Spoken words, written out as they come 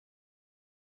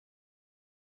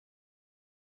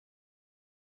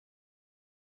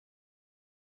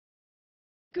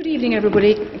Good evening,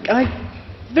 everybody.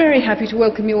 I'm very happy to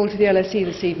welcome you all to the LSE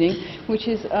this evening, which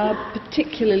is a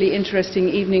particularly interesting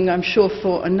evening, I'm sure,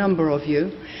 for a number of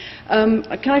you.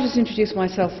 Can I just introduce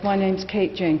myself? My name's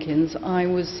Kate Jenkins. I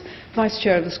was Vice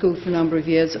Chair of the school for a number of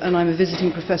years, and I'm a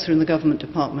visiting professor in the Government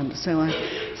Department, so I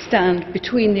stand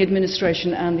between the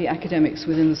administration and the academics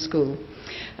within the school.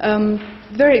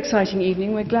 Very exciting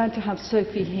evening. We're glad to have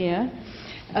Sophie here.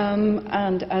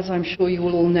 And as I'm sure you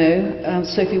will all know,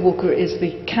 Sophie Walker is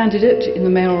the candidate in the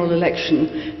mayoral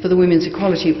election for the Women's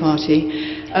Equality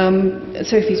Party.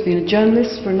 Sophie's been a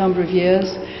journalist for a number of years,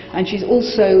 and she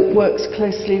also works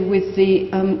closely with the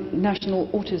National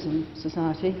Autistic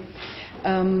Society,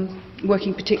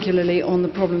 working particularly on the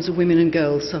problems of women and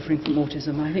girls suffering from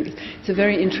autism. I think it's a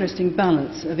very interesting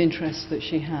balance of interests that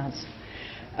she has.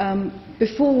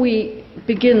 Before we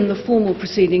begin the formal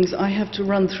proceedings, I have to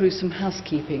run through some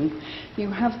housekeeping. You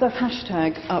have the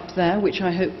hashtag up there, which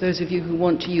I hope those of you who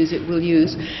want to use it will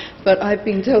use, but I've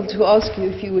been told to ask you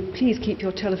if you would please keep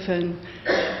your telephone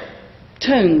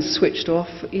tones switched off,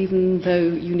 even though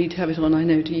you need to have it on, I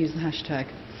know, to use the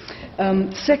hashtag.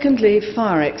 Secondly,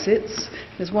 fire exits.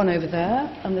 There's one over there,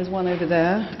 and there's one over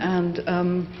there, and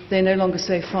they no longer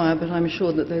say fire, but I'm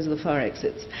assured that those are the fire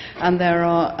exits. And there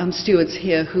are stewards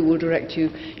here who will direct you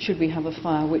should we have a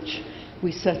fire, which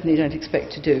we certainly don't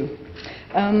expect to do.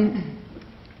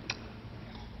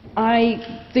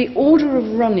 The order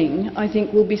of running, I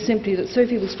think, will be simply that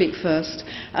Sophie will speak first,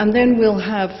 and then we'll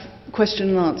have question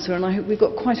and answer, and I hope we've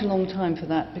got quite a long time for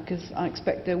that, because I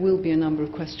expect there will be a number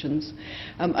of questions,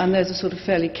 and there's a sort of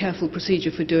fairly careful procedure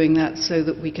for doing that so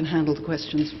that we can handle the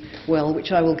questions well,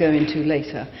 which I will go into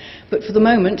later. But for the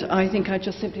moment, I think I'd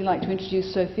just simply like to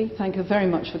introduce Sophie, thank her very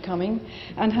much for coming,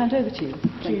 and hand over to you.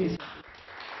 Thank you.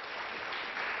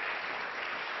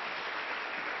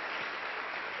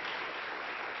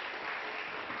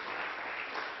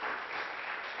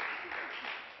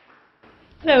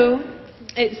 Hello.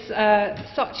 It's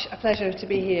such a pleasure to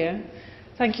be here.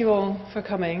 Thank you all for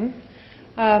coming.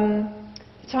 The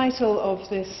title of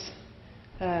this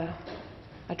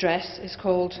address is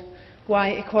called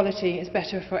Why Equality is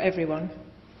Better for Everyone.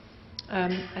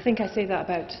 I think I say that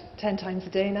about 10 times a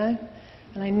day now,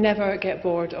 and I never get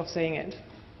bored of saying it.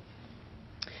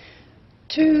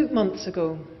 2 months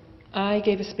ago, I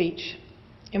gave a speech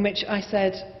in which I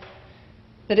said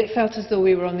that it felt as though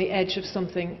we were on the edge of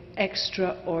something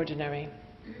extraordinary.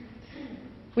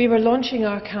 We were launching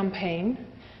our campaign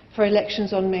for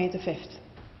elections on May the 5th,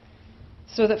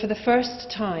 so that for the first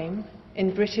time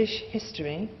in British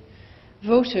history,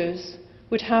 voters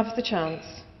would have the chance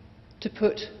to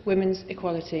put women's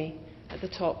equality at the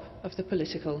top of the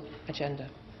political agenda.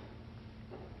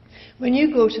 When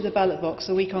you go to the ballot box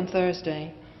a week on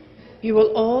Thursday, you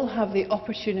will all have the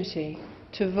opportunity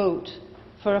to vote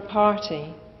for a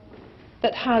party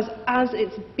that has as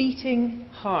its beating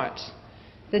heart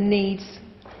the needs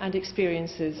and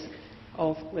experiences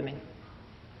of women.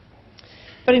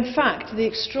 But in fact, the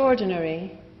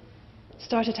extraordinary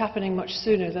started happening much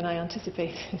sooner than I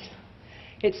anticipated.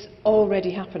 It's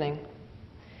already happening.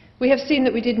 We have seen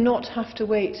that we did not have to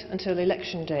wait until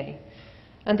election day,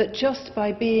 and that just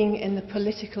by being in the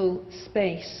political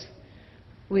space,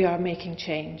 we are making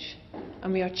change,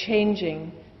 and we are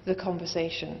changing the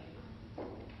conversation.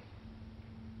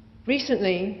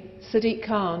 Recently, Sadiq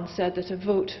Khan said that a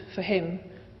vote for him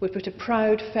would put a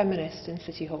proud feminist in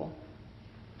City Hall.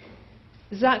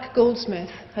 Zach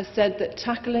Goldsmith has said that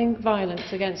tackling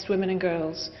violence against women and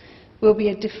girls will be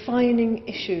a defining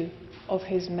issue of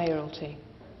his mayoralty.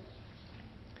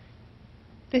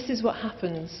 This is what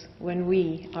happens when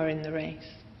we are in the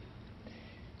race.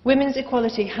 Women's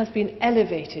equality has been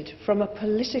elevated from a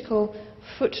political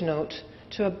footnote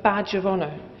to a badge of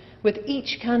honour, with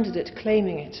each candidate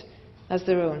claiming it as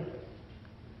their own.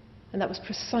 And that was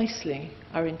precisely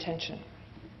our intention.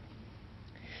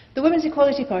 The Women's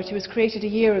Equality Party was created a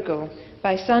year ago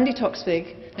by Sandy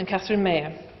Toksvig and Catherine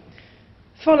Mayer,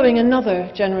 following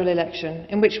another general election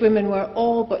in which women were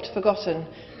all but forgotten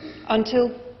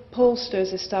until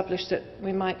pollsters established that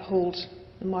we might hold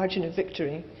the margin of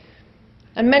victory.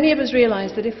 And many of us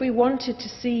realised that if we wanted to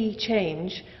see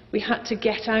change, we had to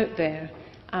get out there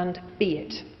and be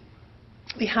it.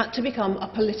 We had to become a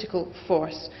political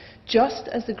force. Just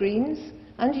as the Greens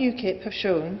and UKIP have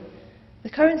shown, the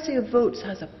currency of votes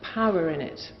has a power in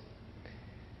it.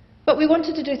 But we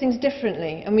wanted to do things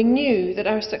differently, and we knew that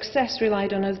our success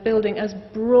relied on us building as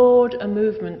broad a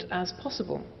movement as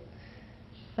possible,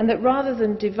 and that rather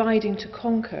than dividing to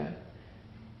conquer,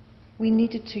 we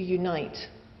needed to unite.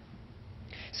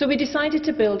 So we decided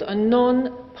to build a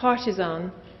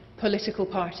non-partisan political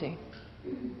party.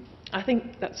 I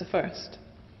think that's a first.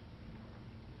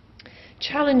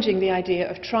 challenging the idea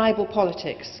of tribal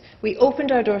politics, we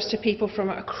opened our doors to people from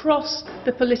across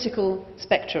the political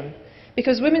spectrum,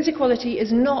 because women's equality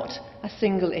is not a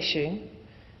single issue,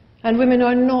 and women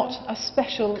are not a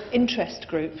special interest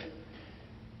group,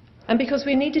 and because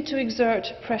we needed to exert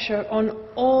pressure on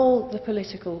all the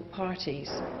political parties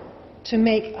to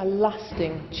make a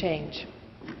lasting change.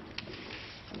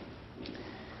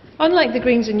 Unlike the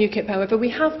Greens and UKIP, however,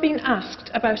 we have been asked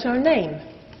about our name.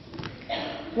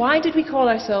 Why did we call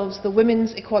ourselves the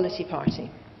Women's Equality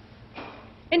Party?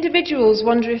 Individuals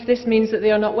wonder if this means that they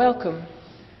are not welcome.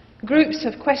 Groups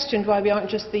have questioned why we aren't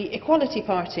just the Equality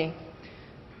Party.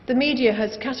 The media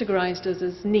has categorised us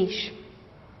as niche.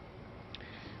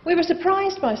 We were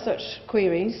surprised by such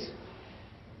queries.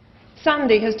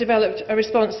 Sandy has developed a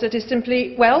response that is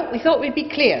simply, well, we thought we'd be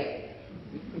clear.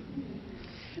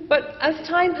 But as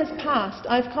time has passed,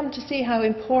 I've come to see how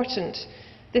important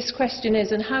this question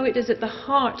is and how it is at the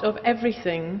heart of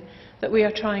everything that we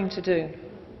are trying to do.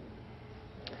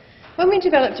 When we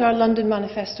developed our London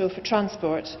Manifesto for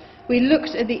Transport, we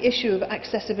looked at the issue of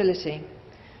accessibility.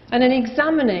 And in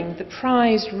examining the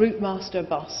prized Routemaster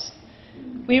bus,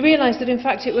 we realised that in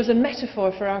fact it was a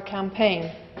metaphor for our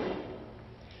campaign.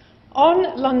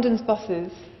 On London's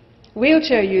buses,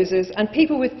 wheelchair users and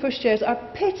people with pushchairs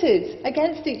are pitted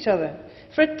against each other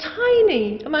for a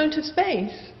tiny amount of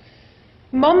space.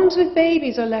 Mums with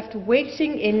babies are left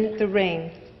waiting in the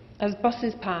rain as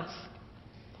buses pass.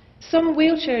 Some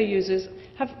wheelchair users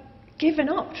have given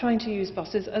up trying to use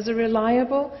buses as a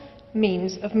reliable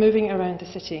means of moving around the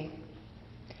city.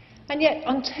 And yet,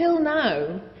 until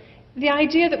now, the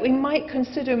idea that we might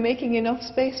consider making enough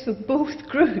space for both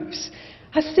groups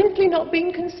has simply not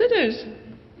been considered.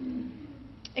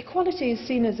 Equality is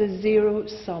seen as a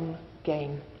zero-sum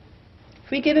game.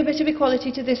 If we give a bit of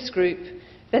equality to this group,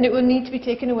 then it will need to be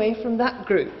taken away from that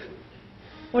group.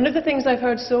 One of the things I've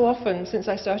heard so often since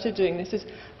I started doing this is,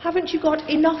 haven't you got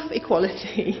enough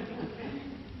equality?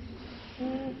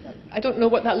 I don't know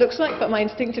what that looks like, but my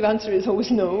instinctive answer is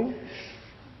always no.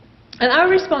 And our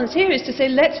response here is to say,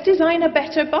 let's design a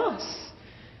better bus.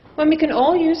 When we can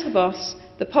all use the bus,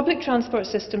 the public transport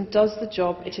system does the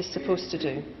job it is supposed to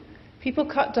do. People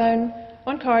cut down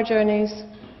on car journeys,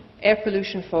 air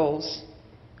pollution falls.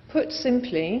 Put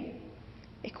simply,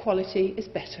 equality is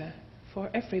better for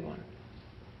everyone.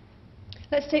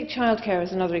 Let's take childcare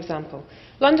as another example.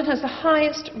 London has the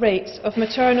highest rates of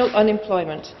maternal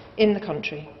unemployment in the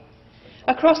country.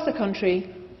 Across the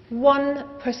country,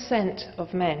 1%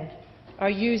 of men are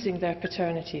using their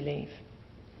paternity leave.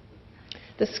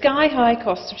 The sky-high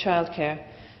costs of childcare,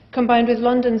 combined with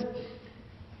London's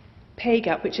pay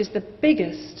gap, which is the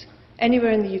biggest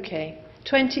anywhere in the UK,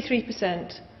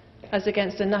 23%, as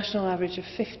against a national average of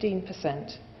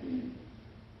 15%.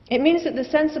 It means that the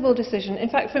sensible decision, in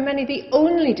fact for many the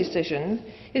only decision,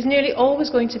 is nearly always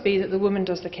going to be that the woman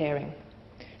does the caring.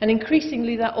 And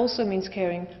increasingly that also means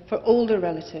caring for older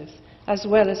relatives as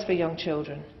well as for young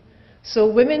children.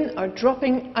 So women are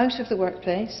dropping out of the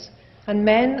workplace and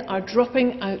men are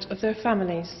dropping out of their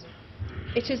families.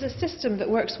 It is a system that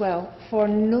works well for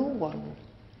no one.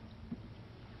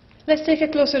 Let's take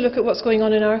a closer look at what's going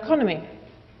on in our economy.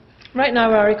 Right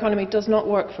now our economy does not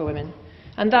work for women.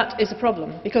 And that is a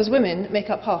problem, because women make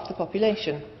up half the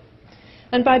population.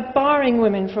 And by barring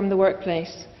women from the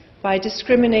workplace, by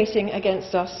discriminating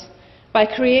against us, by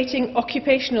creating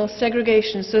occupational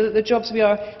segregation so that the jobs we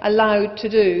are allowed to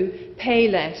do pay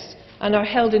less and are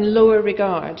held in lower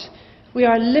regard, we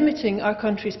are limiting our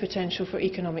country's potential for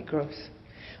economic growth.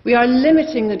 We are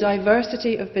limiting the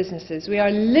diversity of businesses. We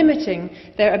are limiting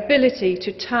their ability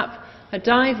to tap a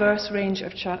diverse range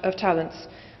of talents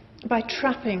by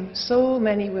trapping so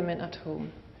many women at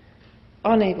home,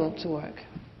 unable to work.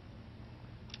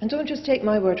 And don't just take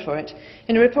my word for it.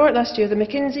 In a report last year, the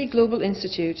McKinsey Global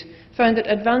Institute found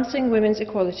that advancing women's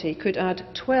equality could add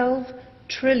 $12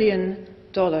 trillion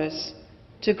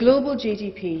to global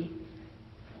GDP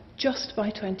just by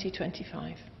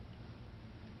 2025.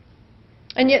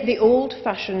 And yet the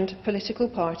old-fashioned political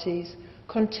parties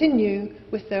continue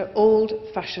with their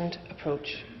old-fashioned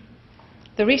approach.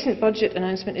 The recent budget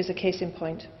announcement is a case in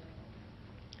point.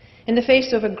 In the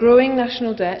face of a growing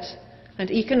national debt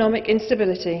and economic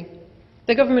instability,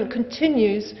 the government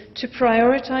continues to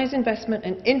prioritise investment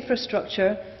in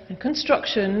infrastructure and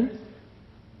construction,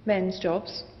 men's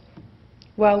jobs,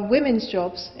 while women's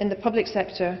jobs in the public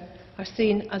sector are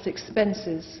seen as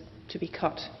expenses to be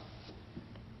cut.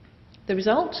 The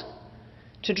result?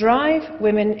 To drive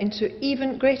women into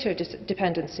even greater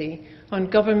dependency on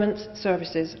government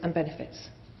services and benefits.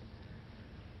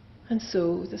 And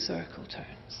so the circle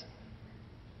turns.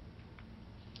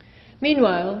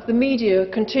 Meanwhile, the media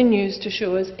continues to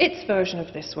show us its version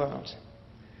of this world.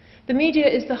 The media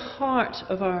is the heart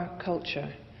of our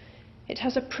culture. It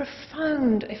has a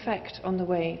profound effect on the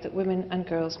way that women and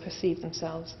girls perceive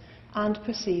themselves and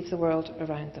perceive the world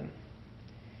around them.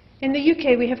 In the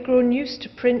UK, we have grown used to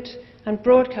print and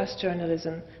broadcast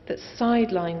journalism that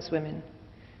sidelines women,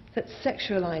 that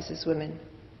sexualises women,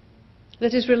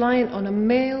 that is reliant on a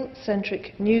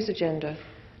male-centric news agenda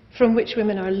from which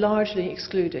women are largely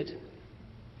excluded.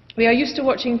 We are used to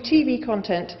watching TV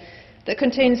content that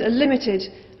contains a limited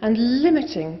and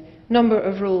limiting number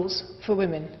of roles for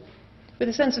women. With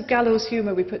a sense of gallows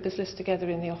humour, we put this list together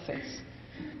in the office.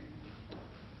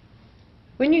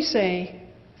 When you say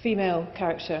female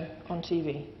character on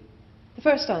TV, the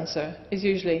first answer is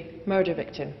usually murder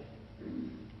victim.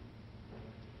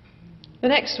 The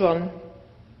next one,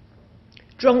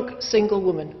 drunk single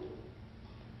woman.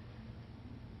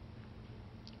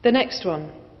 The next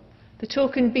one, the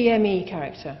token BME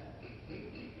character.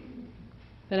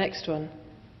 The next one,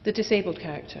 the disabled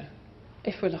character,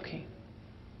 if we're lucky.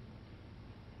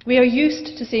 We are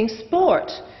used to seeing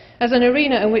sport as an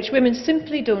arena in which women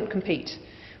simply don't compete.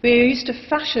 We are used to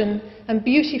fashion and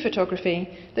beauty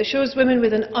photography that shows women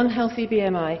with an unhealthy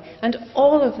BMI, and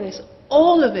all of this,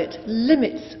 all of it,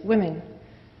 limits women.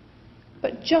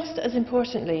 But just as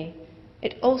importantly,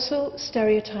 it also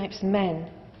stereotypes men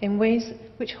in ways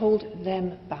which hold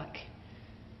them back.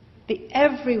 The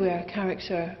everywhere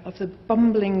character of the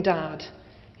bumbling dad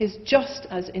is just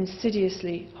as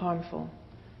insidiously harmful.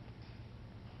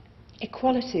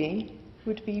 Equality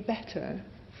would be better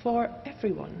for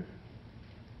everyone.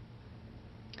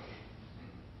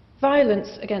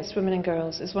 Violence against women and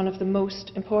girls is one of the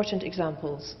most important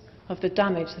examples of the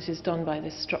damage that is done by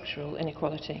this structural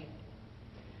inequality.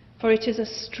 For it is a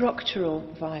structural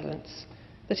violence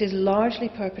that is largely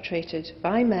perpetrated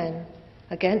by men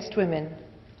against women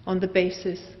on the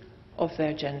basis of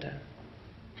their gender.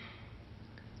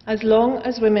 As long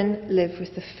as women live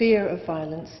with the fear of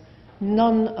violence,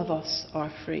 none of us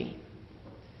are free.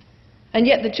 And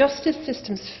yet the justice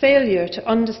system's failure to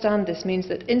understand this means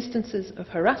that instances of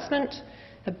harassment,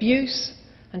 abuse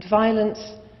and violence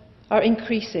are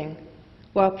increasing,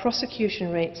 while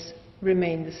prosecution rates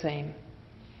remain the same.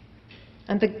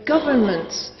 And the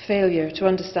government's failure to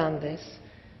understand this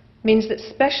means that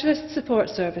specialist support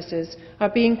services are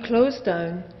being closed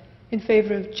down in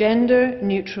favour of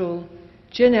gender-neutral,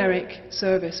 generic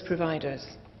service providers.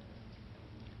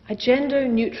 A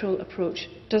gender-neutral approach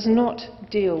does not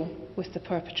deal with the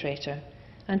perpetrator,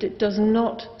 and it does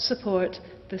not support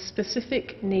the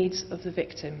specific needs of the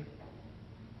victim,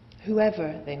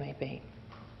 whoever they may be.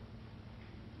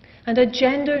 And a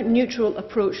gender-neutral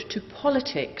approach to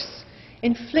politics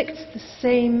inflicts the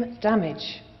same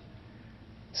damage.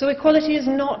 So equality is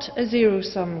not a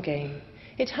zero-sum game.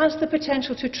 It has the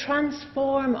potential to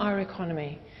transform our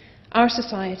economy, our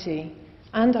society,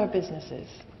 and our businesses.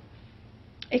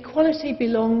 Equality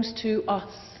belongs to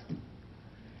us.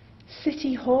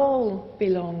 City Hall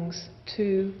belongs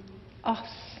to us.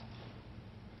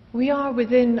 We are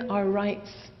within our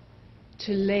rights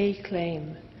to lay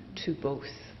claim to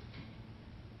both.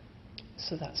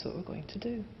 So that's what we're going to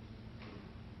do.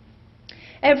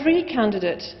 Every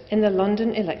candidate in the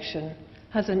London election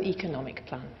has an economic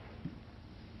plan.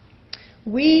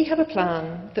 We have a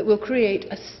plan that will create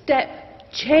a step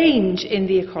change in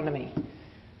the economy.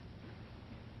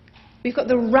 We've got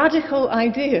the radical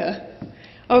idea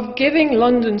of giving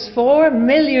London's 4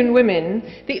 million women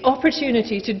the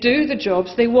opportunity to do the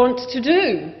jobs they want to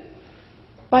do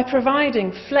by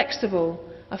providing flexible,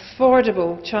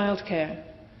 affordable childcare,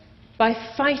 by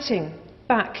fighting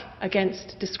back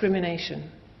against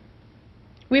discrimination.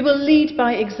 We will lead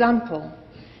by example,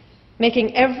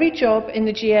 making every job in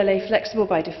the GLA flexible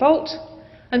by default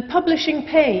and publishing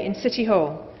pay in City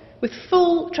Hall with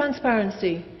full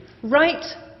transparency right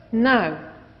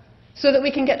now, so that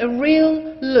we can get a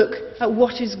real look at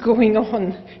what is going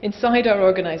on inside our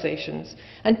organisations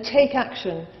and take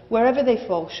action wherever they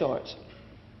fall short,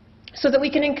 so that we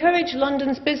can encourage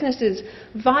London's businesses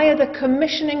via the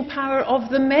commissioning power of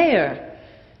the Mayor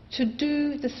to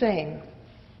do the same.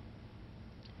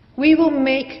 We will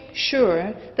make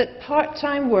sure that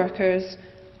part-time workers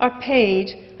are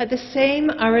paid at the same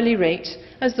hourly rate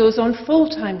as those on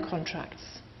full-time contracts.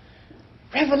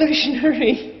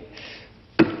 Revolutionary!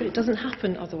 But it doesn't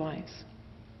happen otherwise.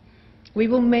 We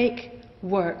will make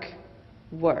work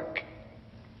work.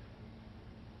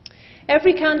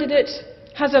 Every candidate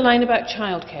has a line about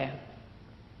childcare.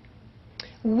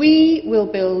 We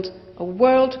will build a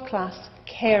world-class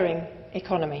caring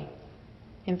economy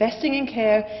investing in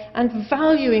care and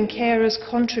valuing carers'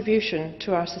 contribution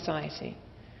to our society.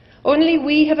 Only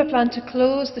we have a plan to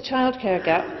close the childcare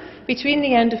gap between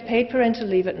the end of paid parental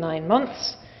leave at 9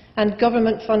 months and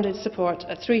government-funded support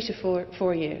at 3 to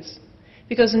 4 years.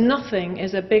 Because nothing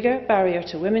is a bigger barrier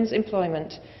to women's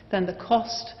employment than the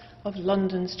cost of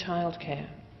London's childcare.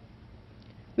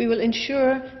 We will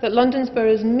ensure that London's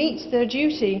boroughs meet their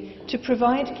duty to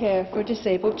provide care for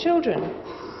disabled children.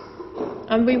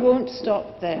 And we won't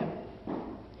stop there.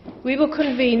 We will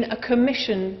convene a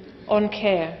commission on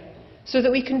care so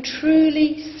that we can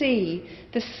truly see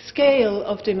the scale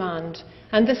of demand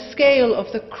and the scale of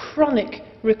the chronic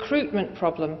recruitment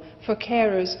problem for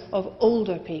carers of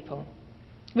older people.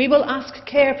 We will ask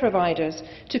care providers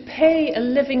to pay a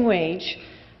living wage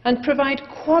and provide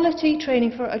quality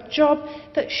training for a job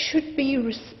that should be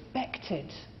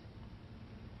respected.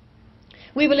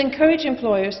 We will encourage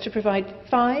employers to provide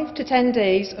 5 to 10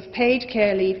 days of paid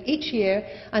care leave each year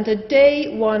and a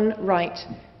day one right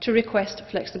to request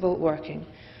flexible working.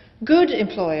 Good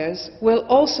employers will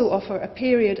also offer a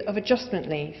period of adjustment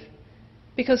leave,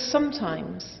 because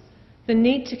sometimes the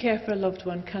need to care for a loved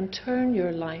one can turn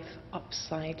your life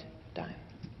upside down.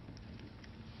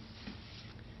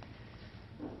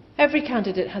 Every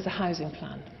candidate has a housing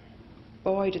plan.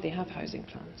 Boy, do they have housing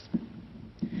plans.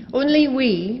 Only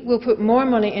we will put more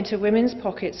money into women's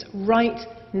pockets right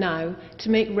now to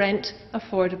make rent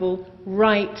affordable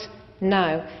right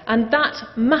now. And that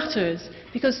matters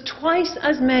because twice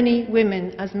as many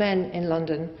women as men in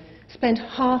London spend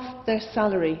half their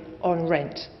salary on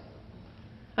rent.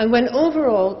 And when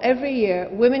overall, every year,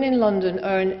 women in London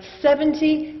earn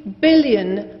 £70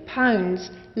 billion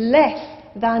less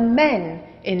than men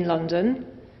in London,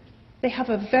 they have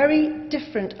a very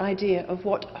different idea of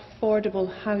what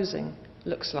affordable housing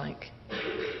looks like.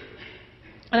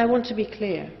 And I want to be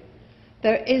clear,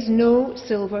 there is no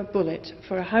silver bullet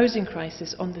for a housing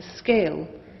crisis on the scale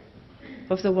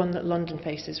of the one that London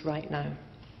faces right now.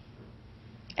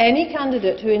 Any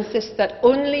candidate who insists that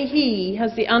only he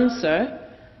has the answer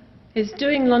is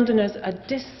doing Londoners a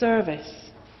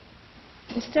disservice.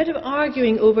 Instead of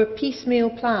arguing over piecemeal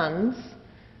plans,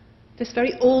 this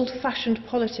very old-fashioned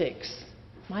politics,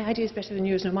 my idea is better than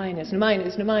yours, no mine is, no mine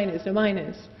is, no mine is, no mine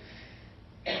is.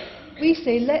 We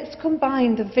say let's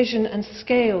combine the vision and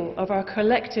scale of our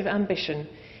collective ambition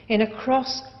in a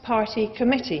cross-party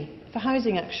committee for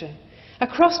housing action. A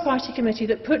cross-party committee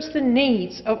that puts the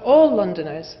needs of all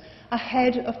Londoners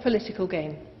ahead of political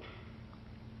gain.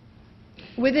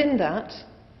 Within that,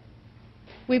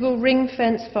 we will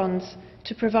ring-fence funds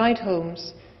to provide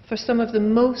homes for some of the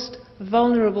most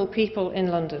vulnerable people in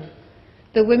London,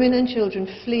 the women and children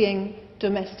fleeing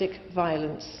domestic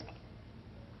violence.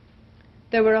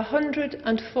 There were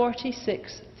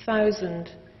 146,000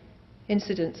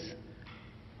 incidents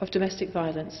of domestic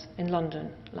violence in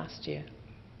London last year.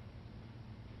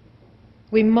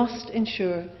 We must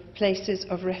ensure places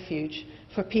of refuge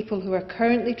for people who are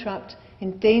currently trapped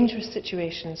in dangerous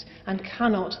situations and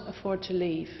cannot afford to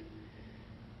leave.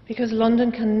 Because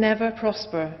London can never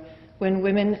prosper when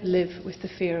women live with the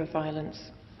fear of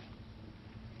violence.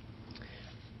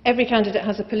 Every candidate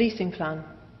has a policing plan.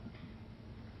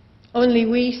 Only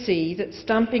we see that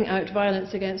stamping out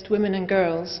violence against women and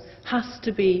girls has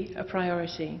to be a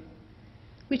priority.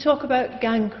 We talk about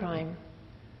gang crime.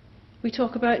 We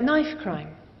talk about knife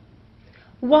crime.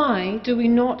 Why do we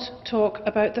not talk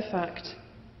about the fact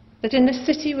that in the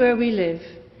city where we live,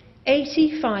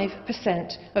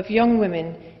 85% of young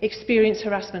women experience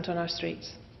harassment on our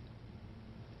streets?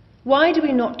 Why do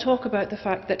we not talk about the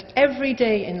fact that every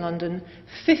day in London,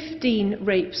 15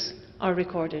 rapes are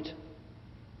recorded?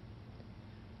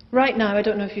 Right now, I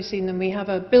don't know if you've seen them, we have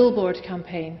a billboard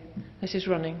campaign that is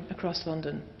running across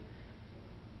London.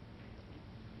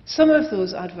 Some of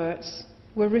those adverts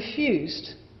were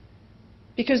refused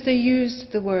because they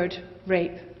used the word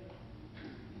rape.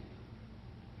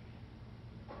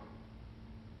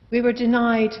 We were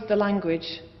denied the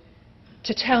language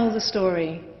to tell the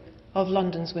story of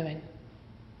London's women.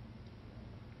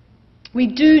 We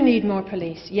do need more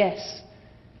police, yes.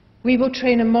 We will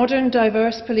train a modern,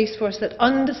 diverse police force that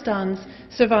understands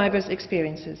survivors'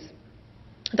 experiences,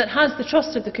 that has the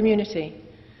trust of the community,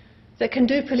 that can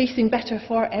do policing better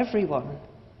for everyone.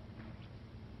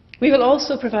 We will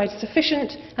also provide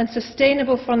sufficient and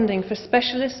sustainable funding for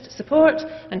specialist support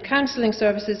and counselling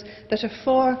services that are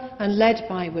for and led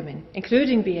by women,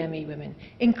 including BME women,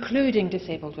 including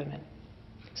disabled women,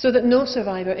 so that no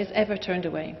survivor is ever turned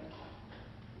away.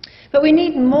 But we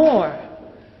need more.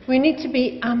 We need to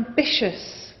be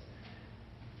ambitious.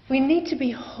 We need to be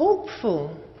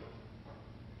hopeful.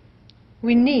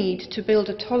 We need to build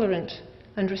a tolerant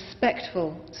and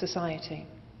respectful society.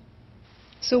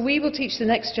 So we will teach the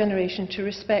next generation to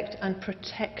respect and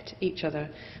protect each other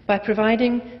by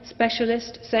providing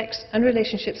specialist sex and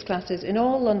relationships classes in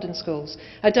all London schools,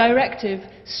 a directive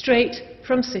straight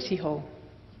from City Hall.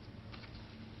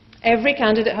 Every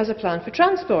candidate has a plan for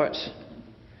transport.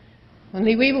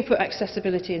 Only we will put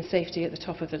accessibility and safety at the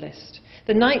top of the list.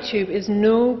 The night tube is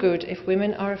no good if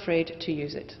women are afraid to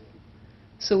use it.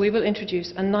 So we will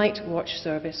introduce a night watch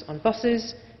service on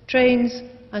buses, trains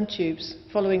and tubes,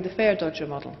 following the fare dodger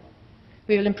model.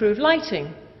 We will improve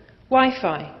lighting,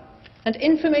 Wi-Fi and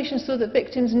information so that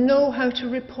victims know how to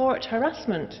report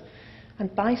harassment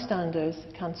and bystanders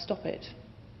can stop it.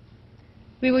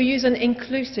 We will use an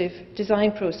inclusive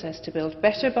design process to build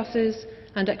better buses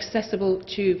and accessible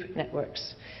tube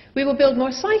networks. We will build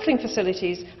more cycling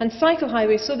facilities and cycle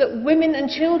highways so that women and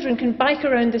children can bike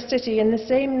around the city in the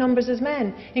same numbers as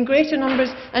men, in greater numbers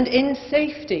and in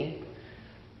safety.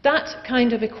 That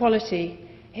kind of equality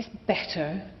is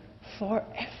better for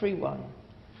everyone.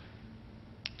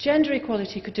 Gender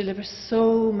equality could deliver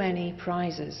so many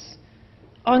prizes.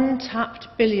 Untapped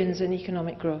billions in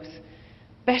economic growth,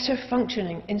 better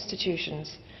functioning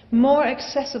institutions, more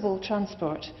accessible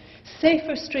transport,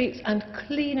 safer streets and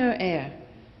cleaner air.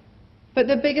 But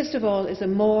the biggest of all is a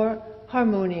more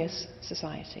harmonious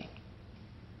society.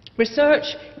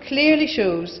 Research clearly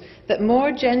shows that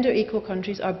more gender-equal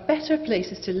countries are better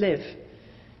places to live.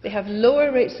 They have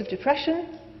lower rates of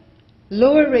depression,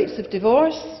 lower rates of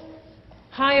divorce,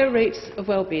 higher rates of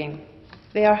well-being.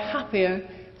 They are happier,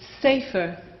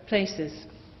 safer places.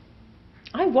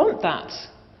 I want that.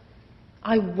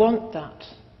 I want that.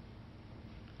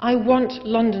 I want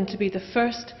London to be the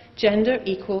first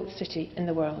gender-equal city in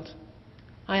the world.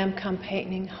 I am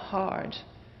campaigning hard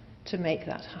to make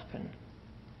that happen.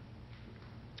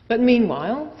 But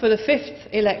meanwhile, for the 5th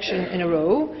election in a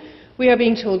row, we are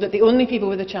being told that the only people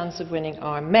with a chance of winning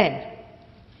are men.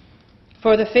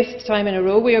 For the 5th time in a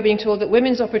row, we are being told that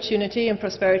women's opportunity and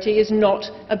prosperity is not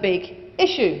a big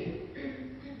issue.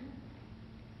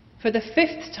 For the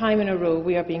 5th time in a row,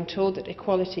 we are being told that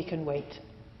equality can wait.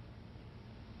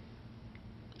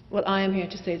 Well, I am here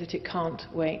to say that it can't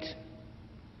wait.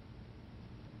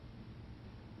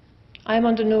 I am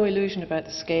under no illusion about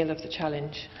the scale of the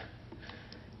challenge,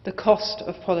 the cost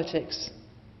of politics,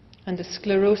 and the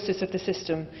sclerosis of the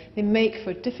system. They make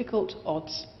for difficult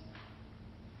odds.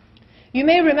 You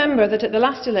may remember that at the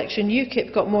last election,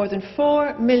 UKIP got more than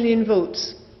 4 million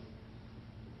votes.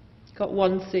 Got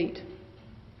one seat.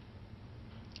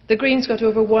 The Greens got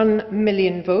over 1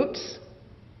 million votes.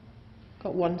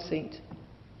 Got one seat.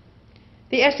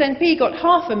 The SNP got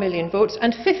 500,000 votes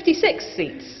and 56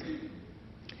 seats.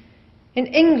 In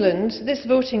England, this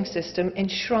voting system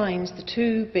enshrines the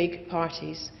two big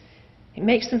parties. It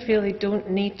makes them feel they don't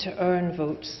need to earn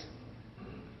votes.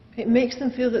 It makes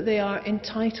them feel that they are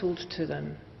entitled to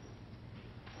them.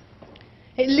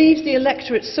 It leaves the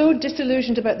electorate so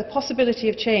disillusioned about the possibility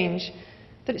of change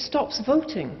that it stops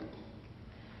voting.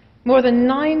 More than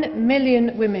 9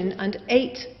 million women and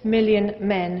 8 million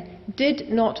men did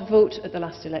not vote at the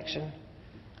last election.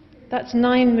 That's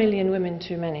 9 million women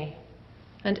too many,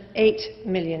 and 8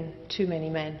 million too many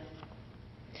men.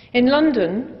 In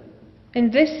London, in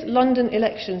this London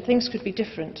election, things could be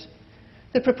different.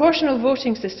 The proportional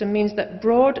voting system means that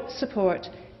broad support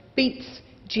beats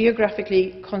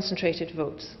geographically concentrated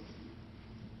votes.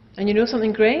 And you know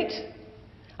something great?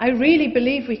 I really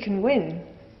believe we can win.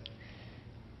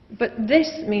 But this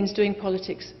means doing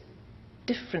politics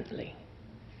differently.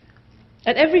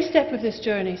 At every step of this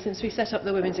journey, since we set up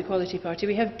the Women's Equality Party,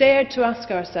 we have dared to ask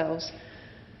ourselves,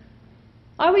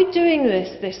 are we doing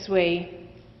this way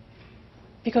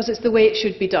because it's the way it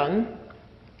should be done?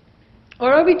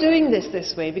 Or are we doing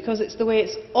this way because it's the way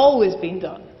it's always been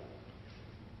done?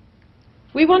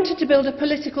 We wanted to build a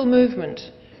political movement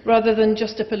rather than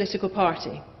just a political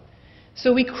party.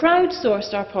 So we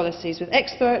crowdsourced our policies with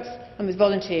experts and with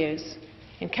volunteers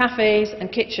in cafes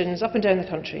and kitchens up and down the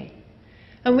country.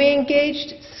 And we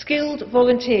engaged skilled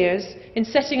volunteers in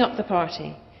setting up the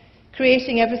party,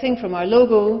 creating everything from our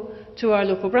logo to our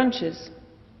local branches.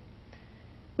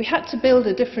 We had to build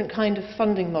a different kind of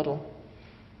funding model.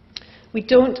 We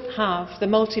don't have the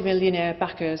multi-millionaire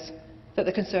backers that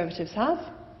the Conservatives have.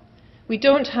 We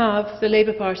don't have the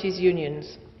Labour Party's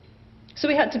unions. So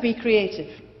we had to be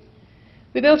creative.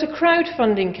 We built a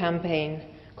crowdfunding campaign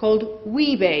called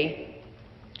WeBay,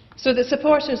 so that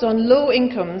supporters on low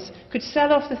incomes could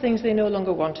sell off the things they no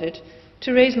longer wanted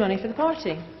to raise money for the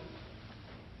party.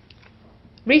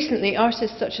 Recently,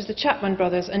 artists such as the Chapman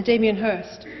brothers and Damien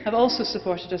Hirst have also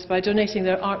supported us by donating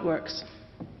their artworks.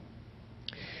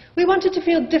 We wanted to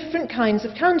field different kinds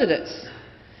of candidates.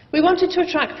 We wanted to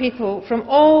attract people from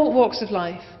all walks of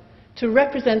life to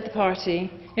represent the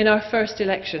party in our first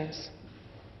elections.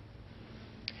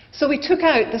 So we took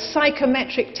out the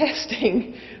psychometric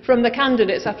testing from the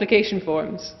candidates' application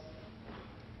forms.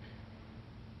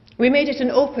 We made it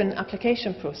an open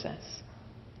application process.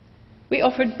 We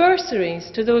offered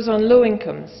bursaries to those on low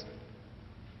incomes.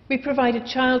 We provided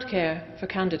childcare for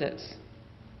candidates.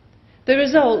 The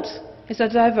result is a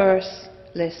diverse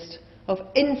list of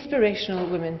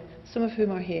inspirational women, some of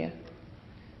whom are here,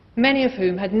 many of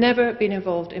whom had never been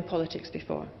involved in politics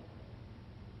before.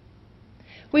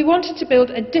 We wanted to build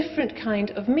a different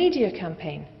kind of media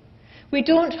campaign. We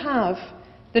don't have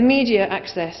the media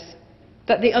access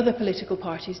that the other political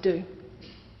parties do.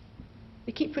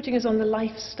 They keep putting us on the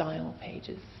lifestyle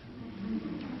pages.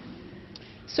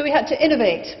 So we had to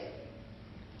innovate.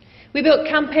 We built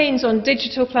campaigns on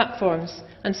digital platforms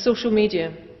and social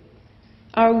media.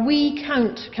 Our We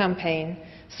Count campaign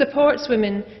supports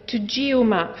women to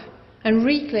geomap and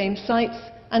reclaim sites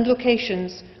and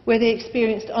locations where they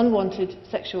experienced unwanted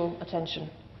sexual attention.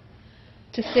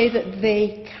 To say that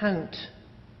they count,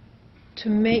 to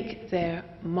make their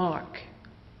mark.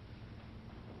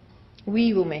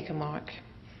 We will make a mark.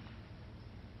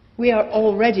 We are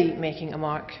already making a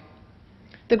mark.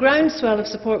 The groundswell of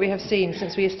support we have seen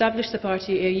since we established the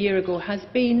party a year ago has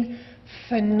been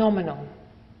phenomenal.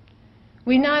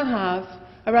 We now have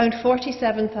around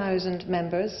 47,000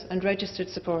 members and registered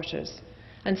supporters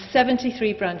and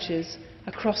 73 branches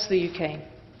across the UK.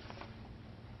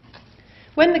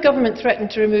 When the government threatened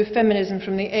to remove feminism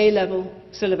from the A-level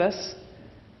syllabus,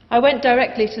 I went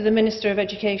directly to the Minister of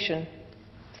Education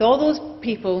with all those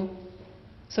people,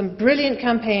 some brilliant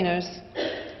campaigners,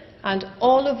 and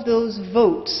all of those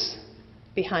votes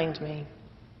behind me.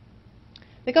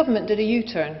 The government did a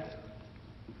U-turn,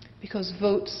 because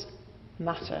votes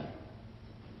matter.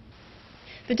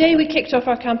 The day we kicked off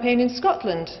our campaign in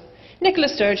Scotland, Nicola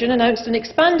Sturgeon announced an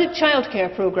expanded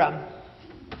childcare programme,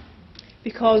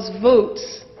 because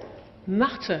votes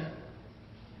matter.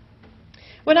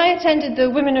 When I attended the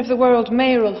Women of the World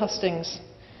Mayoral hustings,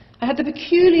 I had the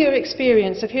peculiar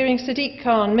experience of hearing Sadiq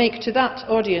Khan make to that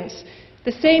audience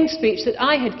the same speech that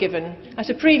I had given at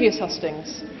a previous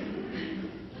hustings.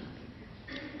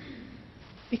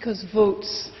 Because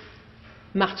votes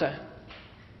matter.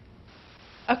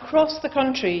 Across the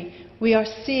country, we are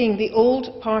seeing the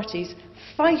old parties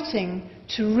fighting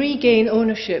to regain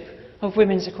ownership of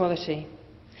women's equality.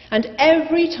 And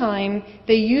every time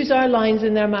they use our lines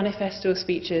in their manifesto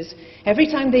speeches, every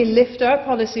time they lift our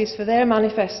policies for their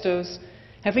manifestos,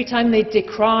 every time they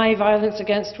decry violence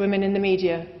against women in the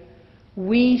media,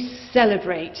 we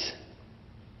celebrate.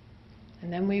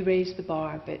 And then we raise the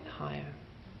bar a bit higher.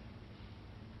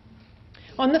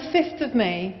 On the 5th of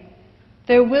May,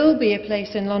 there will be a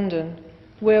place in London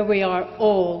where we are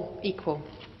all equal.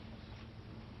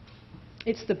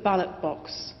 It's the ballot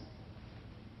box.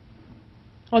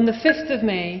 On the 5th of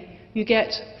May, you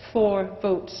get 4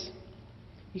 votes.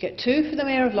 You get 2 for the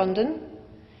Mayor of London,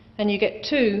 and you get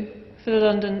 2 for the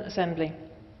London Assembly.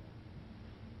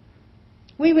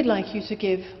 We would like you to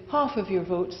give half of your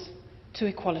votes to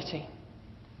equality.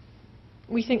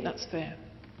 We think that's fair.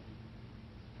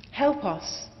 Help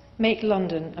us make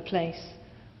London a place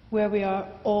where we are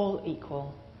all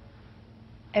equal,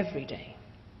 every day.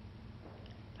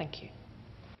 Thank you.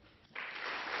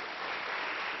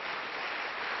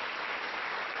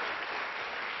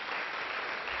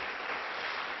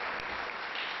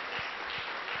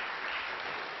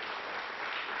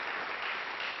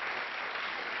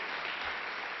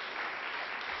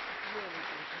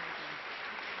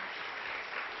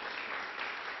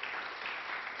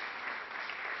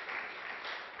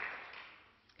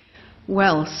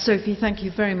 Well, Sophie, thank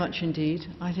you very much indeed.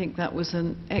 I think that was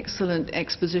an excellent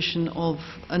exposition of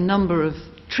a number of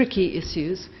tricky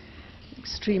issues,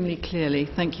 extremely clearly.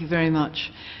 Thank you very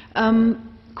much.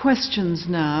 Questions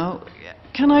now.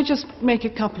 Can I just make a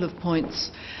couple of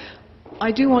points?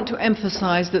 I do want to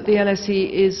emphasise that the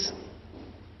LSE is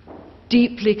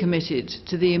deeply committed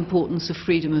to the importance of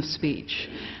freedom of speech,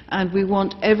 and we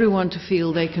want everyone to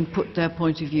feel they can put their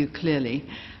point of view clearly.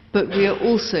 But we are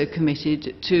also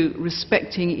committed to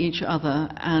respecting each other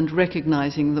and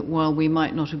recognising that while we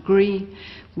might not agree,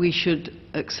 we should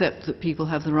accept that people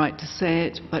have the right to say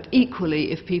it, but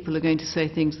equally, if people are going to say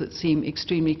things that seem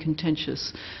extremely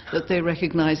contentious, that they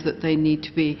recognise that they need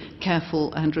to be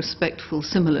careful and respectful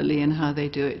similarly in how they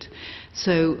do it.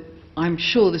 So I'm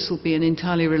sure this will be an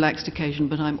entirely relaxed occasion,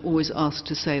 but I'm always asked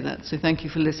to say that, so thank you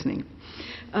for listening.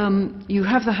 You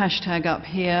have the hashtag up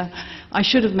here. I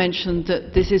should have mentioned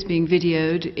that this is being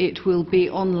videoed. It will be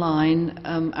online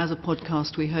as a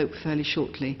podcast, we hope, fairly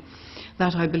shortly.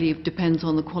 That, I believe, depends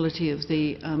on the quality of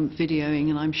the videoing,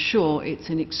 and I'm sure it's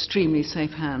in extremely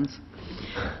safe hands.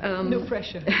 No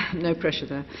pressure. No pressure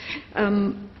there.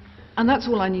 And that's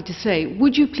all I need to say.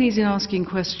 Would you please, in asking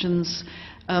questions,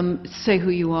 say who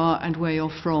you are and where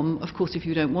you're from? Of course, if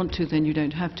you don't want to, then you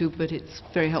don't have to, but it's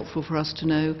very helpful for us to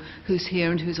know who's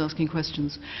here and who's asking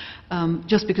questions,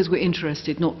 just because we're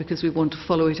interested, not because we want to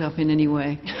follow it up in any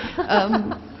way.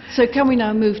 So can we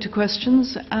now move to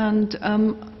questions and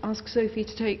ask Sophie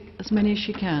to take as many as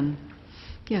she can?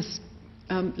 Yes,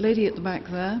 lady at the back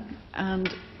there, and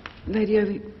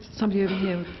somebody over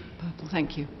here with purple.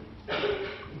 Thank you.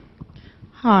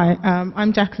 Hi,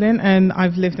 I'm Jacqueline, and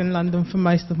I've lived in London for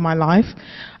most of my life.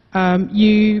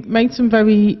 You made some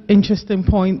very interesting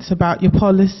points about your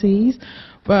policies,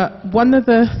 but one of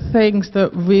the things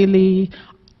that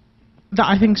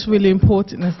I think is really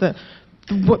important is that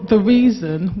the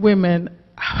reason women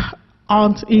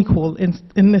aren't equal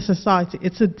in this society,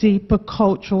 it's a deeper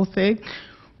cultural thing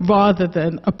rather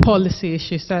than a policy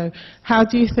issue. So how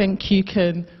do you think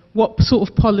what sort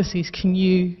of policies can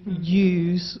you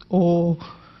use, or,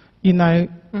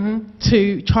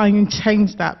 to try and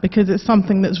change that? Because it's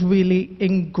something that's really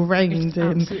ingrained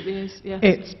in. Absolutely is, yes.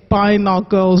 It's buying our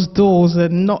girls doors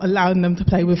and not allowing them to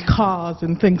play with cars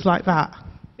and things like that.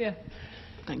 Yeah.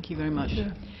 Thank you very much.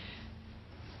 Yeah.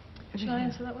 Should I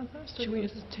answer that one first? Should we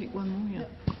just take one more?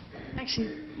 Yeah.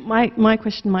 Actually, my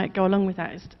question might go along with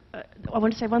that. I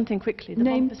want to say one thing quickly. The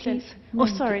Name, 1%. please. Oh,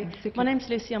 Name, sorry. particularly. My name's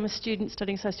Lucy. I'm a student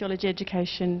studying sociology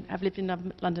education. I've lived in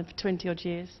London for 20-odd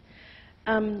years.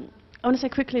 I want to say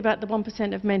quickly about the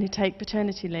 1% of men who take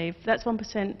paternity leave. That's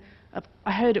 1%.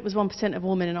 I heard it was 1% of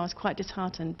all men, and I was quite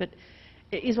disheartened. But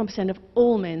it is 1% of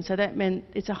all men, so that meant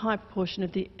it's a high proportion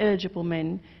of the eligible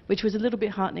men, which was a little bit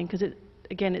heartening because,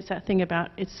 again, it's that thing about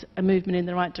it's a movement in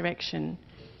the right direction.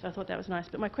 So I thought that was nice.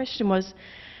 But my question was,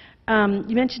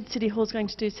 you mentioned City Hall's going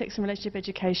to do sex and relationship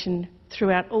education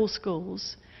throughout all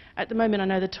schools. At the moment, I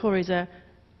know the Tories are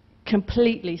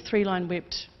completely three-line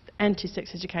whipped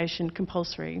anti-sex education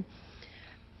compulsory.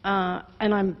 And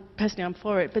I'm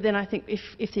for it. But then I think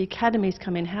if the academies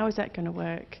come in, how is that going to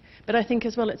work? But I think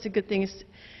as well it's a good thing.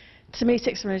 To me,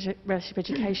 sex and relationship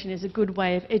education is a good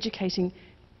way of educating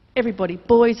everybody,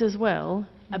 boys as well,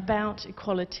 about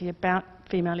equality, about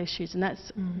female issues. And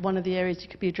that's one of the areas you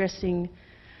could be addressing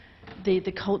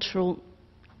the cultural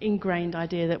ingrained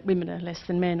idea that women are less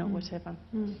than men or whatever.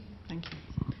 Thank you.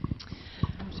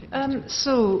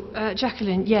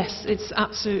 Jacqueline, yes, it's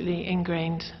absolutely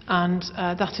ingrained, and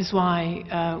that is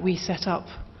why we set up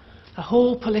a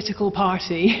whole political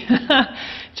party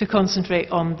to concentrate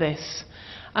on this.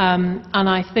 And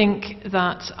I think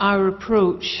that our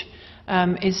approach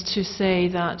is to say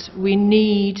that we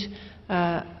need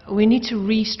to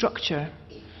restructure,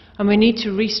 and we need to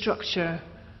restructure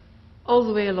all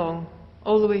the way along,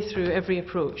 all the way through every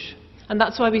approach. And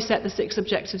that's why we set the 6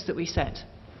 objectives that we set.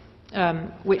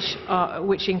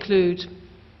 Which include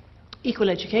equal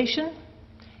education,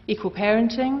 equal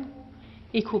parenting,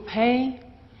 equal pay,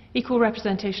 equal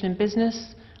representation in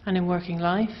business and in working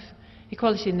life,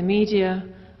 equality in the media,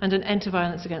 and an end to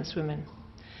violence against women.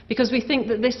 Because we think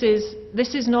that this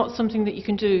is not something that you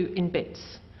can do in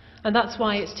bits. And that's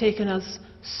why it's taken us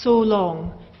so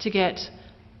long to get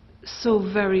so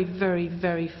very, very,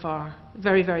 very far,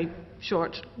 very, very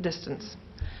short distance.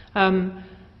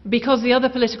 Because the other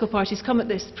political parties come at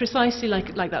this precisely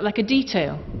like that, like a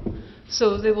detail.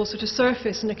 So they will sort of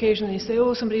surface and occasionally say,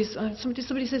 oh, somebody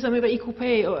says something about equal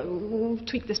pay, or we'll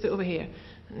tweak this bit over here,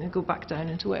 and then go back down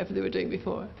into whatever they were doing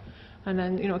before. And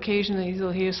then, occasionally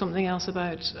they'll hear something else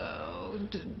about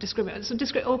discrimination.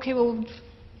 So okay, well,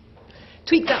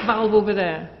 tweak that valve over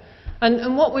there.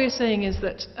 And what we're saying is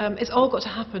that it's all got to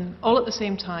happen all at the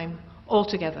same time, all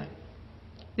together.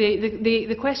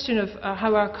 The question of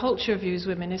how our culture views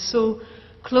women is so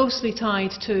closely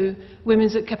tied to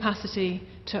women's capacity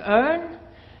to earn.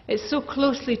 It's so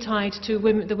closely tied to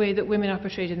the way that women are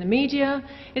portrayed in the media.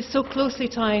 It's so closely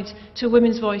tied to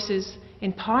women's voices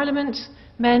in Parliament.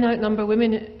 Men outnumber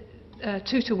women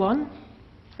 2 to 1.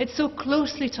 It's so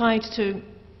closely tied to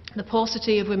the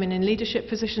paucity of women in leadership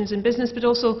positions in business, but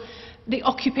also the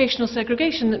occupational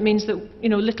segregation that means that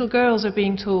little girls are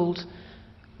being told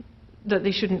that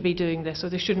they shouldn't be doing this, or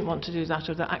they shouldn't want to do that,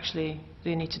 or that actually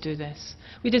they need to do this.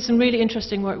 We did some really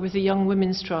interesting work with the Young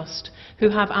Women's Trust, who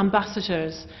have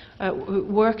ambassadors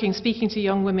speaking to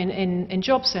young women in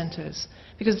job centres,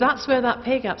 because that's where that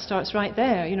pay gap starts, right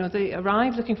there. They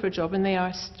arrive looking for a job, and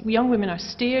young women are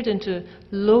steered into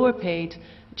lower paid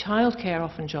childcare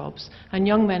often jobs, and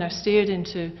young men are steered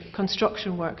into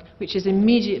construction work, which is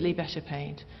immediately better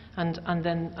paid, and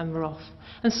we're off.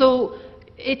 And so,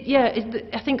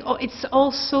 I think it's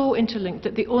all so interlinked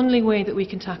that the only way that we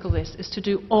can tackle this is to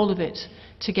do all of it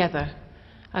together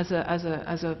as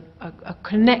a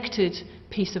connected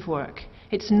piece of work.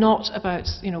 It's not about,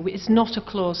 it's not a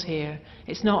clause here.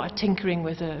 It's not a tinkering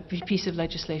with a piece of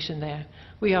legislation there.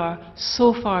 We are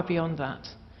so far beyond that.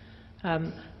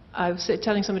 I was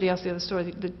telling somebody else the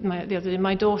other day,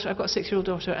 my daughter, I've got a 6-year-old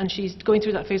daughter, and she's going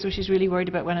through that phase where she's really worried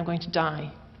about when I'm going to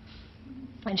die.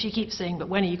 And she keeps saying, but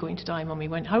when are you going to die, Mummy?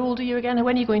 How old are you again?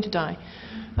 When are you going to die?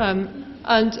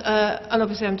 And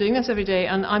obviously I'm doing this every day,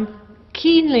 and I'm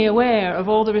keenly aware of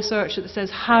all the research that says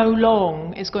how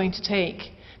long it's going to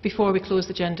take before we close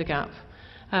the gender gap.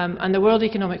 And the World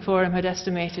Economic Forum had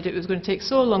estimated it was going to take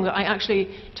so long that I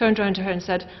actually turned around to her and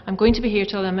said, I'm going to be here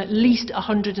till I'm at least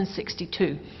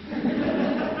 162.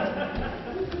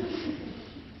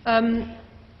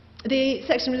 The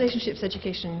Sex and Relationships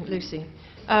Education, Lucy.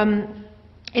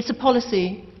 It's a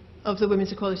policy of the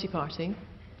Women's Equality Party.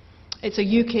 It's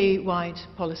a UK-wide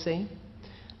policy.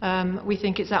 We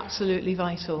think it's absolutely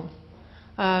vital.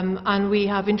 And we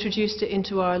have introduced it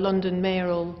into our London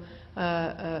Mayoral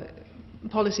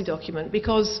policy document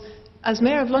because, as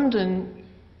Mayor of London,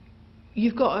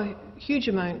 you've got a huge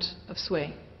amount of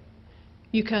sway.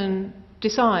 You can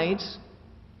decide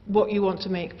what you want to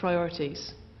make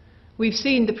priorities. We've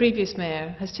seen the previous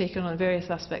mayor has taken on various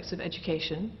aspects of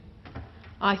education.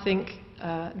 I think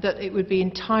that it would be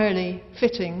entirely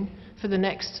fitting for the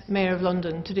next Mayor of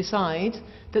London to decide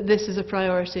that this is a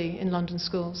priority in London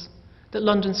schools, that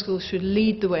London schools should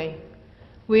lead the way.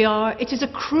 It is a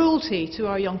cruelty to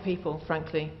our young people,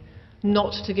 frankly,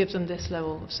 not to give them this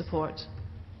level of support.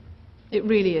 It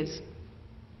really is.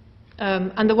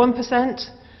 And the 1%,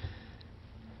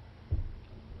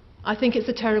 I think it's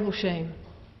a terrible shame.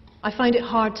 I find it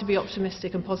hard to be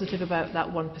optimistic and positive about that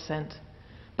 1%.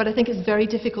 But I think it's very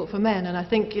difficult for men, and I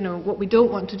think what we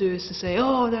don't want to do is to say,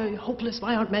 oh, they're hopeless,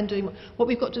 why aren't men doing more? What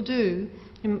we've got to do,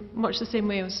 in much the same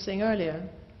way I was saying earlier,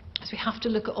 is we have to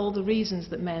look at all the reasons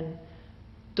that men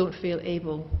don't feel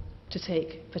able to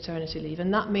take paternity leave,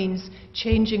 and that means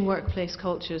changing workplace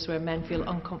cultures where men feel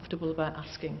uncomfortable about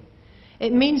asking.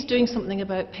 It means doing something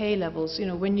about pay levels.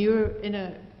 When you're in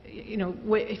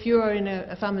if you are in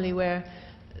a family where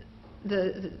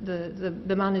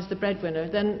the man is the breadwinner,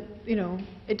 then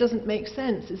it doesn't make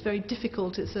sense. It's very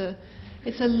difficult. It's a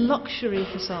luxury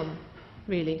for some,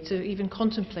 really, to even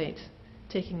contemplate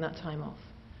taking that time off.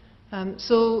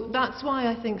 So that's why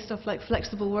I think stuff like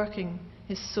flexible working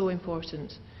is so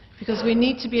important, because we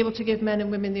need to be able to give men and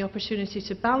women the opportunity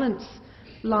to balance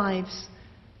lives,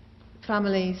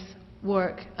 families,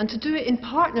 work, and to do it in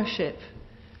partnership.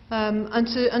 And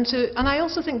I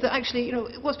also think that actually,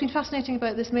 what's been fascinating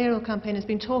about this mayoral campaign has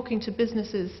been talking to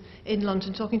businesses in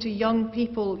London, talking to young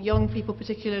people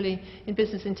particularly in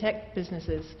business, in tech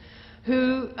businesses,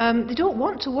 who they don't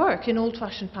want to work in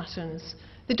old-fashioned patterns.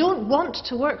 They don't want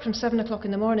to work from 7 o'clock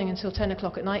in the morning until 10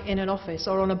 o'clock at night in an office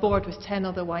or on a board with 10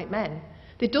 other white men.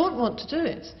 They don't want to do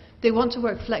it. They want to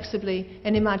work flexibly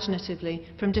and imaginatively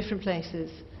from different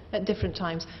places at different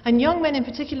times. And young men in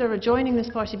particular are joining this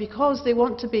party because they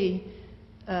want to be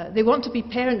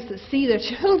parents that see their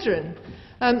children.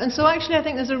 And so actually I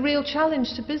think there's a real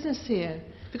challenge to business here,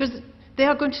 because they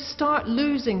are going to start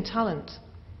losing talent.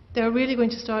 They are really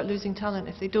going to start losing talent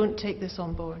if they don't take this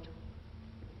on board.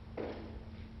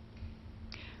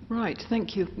 Right,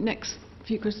 thank you. Next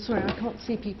few questions. Sorry, I can't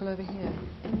see people over here.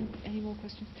 Any more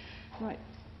questions? Right,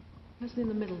 person in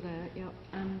the middle there, yeah,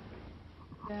 and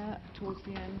there towards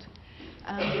the end,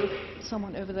 and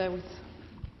someone over there with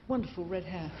wonderful red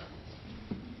hair.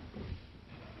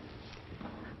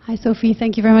 Hi, Sophie.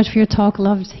 Thank you very much for your talk.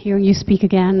 Loved hearing you speak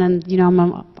again. And I'm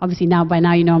obviously by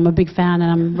now I'm a big fan, and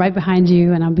I'm right behind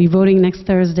you. And I'll be voting next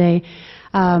Thursday.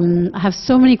 I have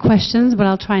so many questions, but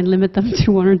I'll try and limit them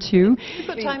to one or two. You've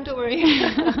got time, don't worry.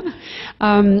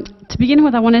 To begin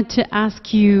with, I wanted to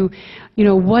ask you,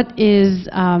 what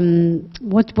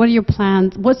are your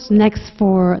plans? What's next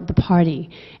for the party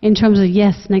in terms of,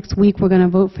 yes, next week we're going to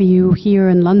vote for you here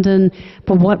in London,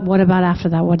 but what about after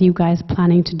that? What are you guys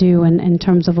planning to do in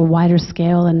terms of a wider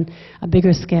scale and a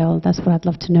bigger scale? That's what I'd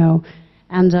love to know.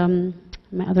 And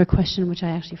my other question, which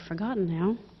I actually forgotten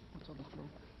now.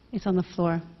 It's on the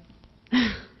floor. Thank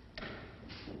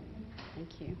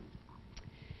you.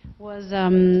 was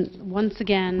once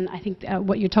again, I think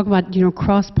what you're talking about,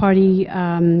 cross-party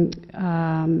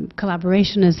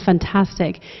collaboration is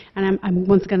fantastic. And I'm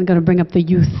once again going to bring up the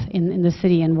youth in the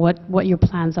city and what your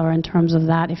plans are in terms of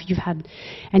that, if you've had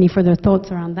any further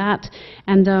thoughts around that.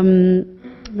 And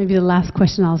maybe the last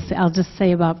question I'll just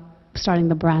say about starting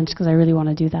the branch, because I really want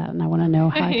to do that and I want to know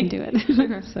how I can do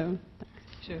it. So,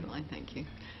 sure, fine, thank you.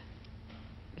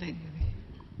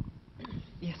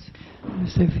 Yes.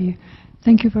 Sophie,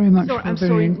 thank you very much for I'm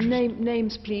very sorry,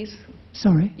 names please.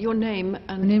 Sorry? Your name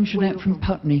and... My name's Jeanette from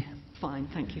Putney. Fine,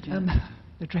 thank you, Jeanette.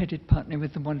 The dreaded Putney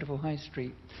with the wonderful High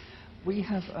Street. We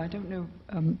have, I don't know,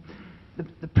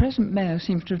 the present mayor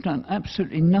seems to have done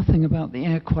absolutely nothing about the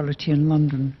air quality in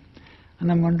London. And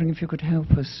I'm wondering if you could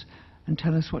help us and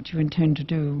tell us what you intend to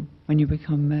do when you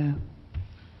become mayor.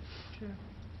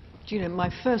 Do you know, my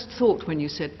first thought when you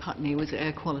said Putney was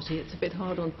air quality. It's a bit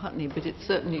hard on Putney, but it's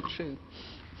certainly true.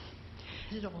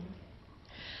 Is it on?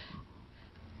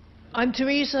 I'm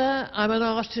Teresa, I'm an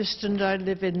artist and I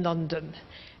live in London.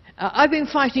 I've been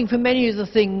fighting for many of the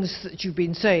things that you've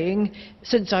been saying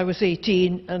since I was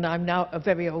 18 and I'm now a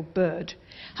very old bird.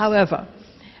 However,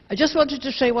 I just wanted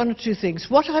to say one or two things.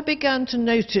 What I began to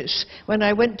notice when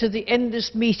I went to the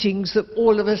endless meetings that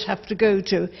all of us have to go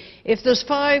to, if there's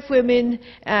 5 women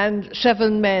and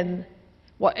 7 men,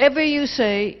 whatever you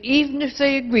say, even if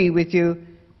they agree with you,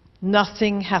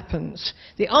 nothing happens.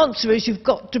 The answer is you've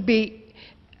got to be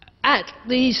at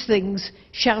these things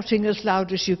shouting as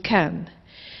loud as you can.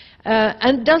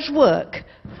 And it does work.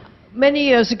 Many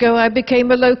years ago I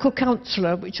became a local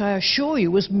councillor, which I assure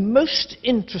you was most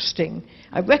interesting.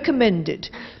 I recommend it.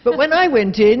 But when I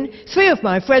went in, 3 of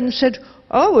my friends said,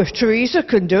 "Oh, if Teresa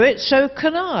can do it, so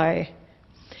can I."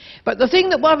 But the thing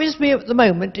that worries me at the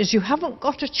moment is you haven't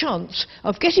got a chance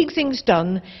of getting things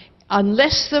done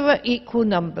unless there are equal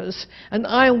numbers. And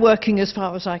I am working as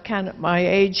far as I can at my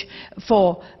age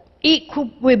for equal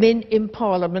women in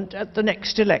Parliament at the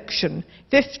next election,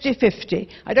 50-50.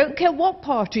 I don't care what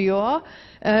party you are,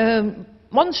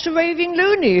 monster raving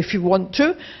loony if you want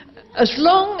to, as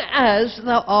long as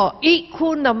there are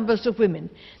equal numbers of women.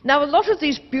 Now, a lot of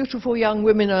these beautiful young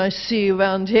women I see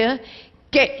around here,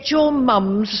 get your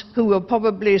mums, who are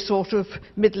probably sort of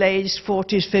middle-aged,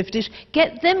 40s, 50s,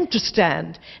 get them to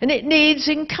stand. And it needs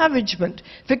encouragement.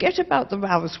 Forget about the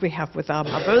rows we have with our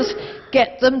mothers.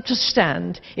 Get them to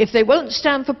stand. If they won't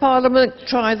stand for Parliament,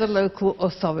 try the local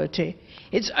authority.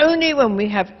 It's only when we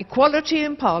have equality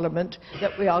in Parliament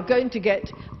that we are going to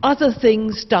get other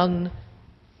things done.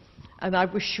 And I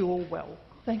wish you all well.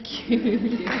 Thank you.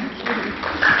 Thank you.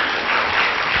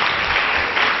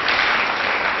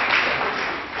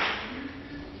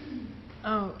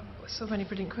 Oh, so many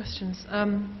brilliant questions.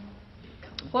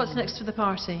 What's next for the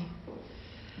party?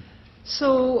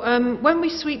 So, when we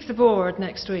sweep the board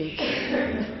next week,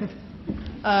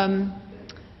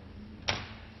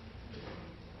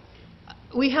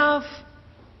 we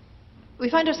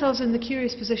find ourselves in the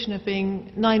curious position of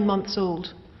being 9 months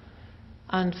old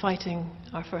and fighting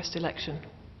our first election.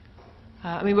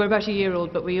 I mean, we're about a year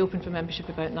old, but we opened for membership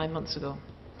about 9 months ago.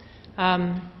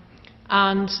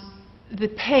 And the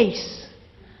pace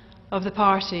of the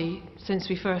party since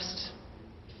we first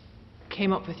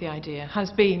came up with the idea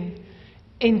has been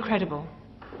incredible.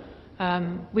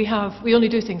 We only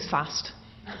do things fast,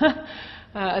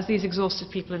 as these exhausted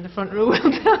people in the front row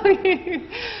will tell you.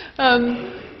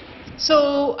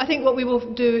 So I think what we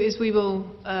will do is we'll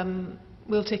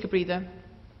take a breather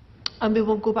and we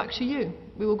will go back to you.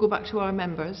 We will go back to our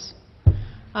members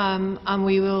and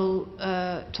we will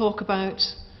talk about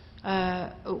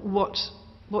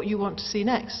what you want to see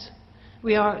next.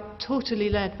 We are totally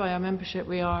led by our membership.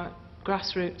 We are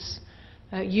grassroots.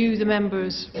 You, the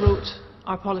members, wrote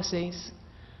our policies.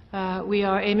 We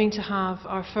are aiming to have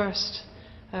our first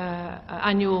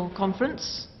annual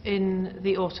conference in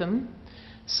the autumn.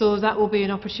 So that will be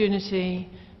an opportunity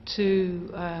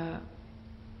to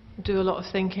do a lot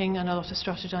of thinking and a lot of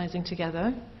strategizing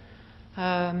together.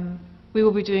 We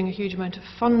will be doing a huge amount of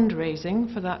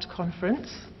fundraising for that conference.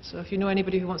 So if you know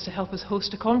anybody who wants to help us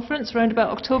host a conference around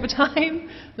about October time,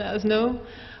 let us know.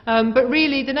 But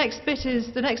really, the next bit is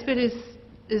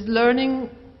learning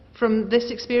from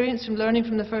this experience, from learning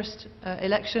from the first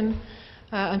election,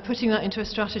 and putting that into a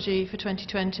strategy for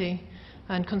 2020,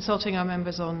 and consulting our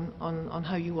members on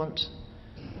how you want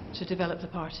to develop the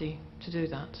party to do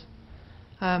that.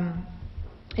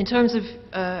 In terms of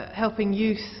helping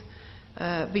youth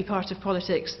be part of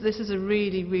politics, this is a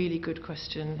really, really good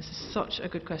question. This is such a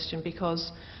good question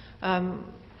because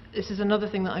this is another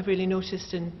thing that I've really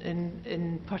noticed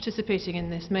in participating in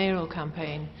this mayoral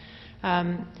campaign,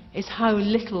 is how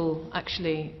little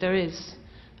actually there is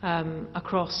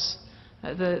across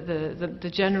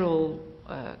the general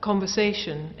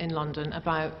conversation in London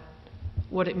about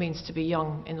what it means to be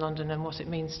young in London and what it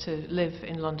means to live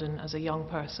in London as a young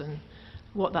person,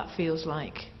 what that feels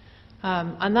like.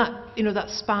 And that, that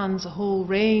spans a whole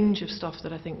range of stuff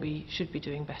that I think we should be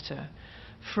doing better.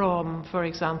 From, for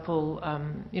example,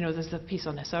 there's the piece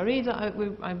on SRE that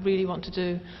I really want to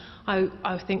do.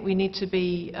 I think we need to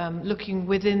be looking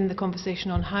within the conversation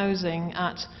on housing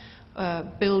at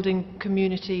building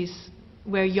communities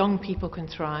where young people can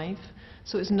thrive.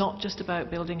 So it's not just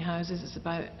about building houses, it's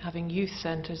about having youth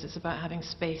centres, it's about having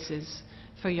spaces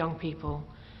for young people.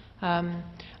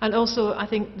 And also I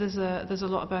think there's a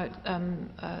lot about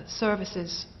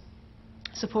services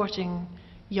supporting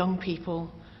young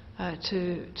people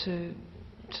to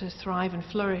thrive and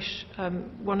flourish. A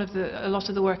lot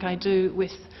of the work I do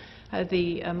with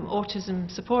the autism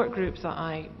support group that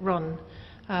I run,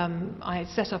 I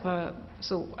set up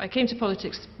so I came to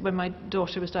politics when my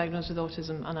daughter was diagnosed with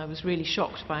autism, and I was really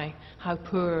shocked by how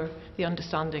poor the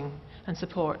understanding and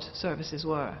support services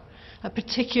were,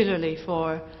 particularly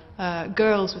for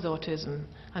girls with autism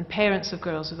and parents of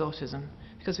girls with autism,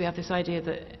 because we have this idea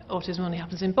that autism only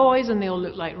happens in boys and they all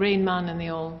look like Rain Man and they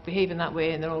all behave in that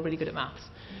way and they're all really good at maths.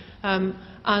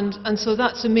 And so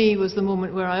that to me was the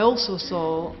moment where I also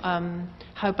saw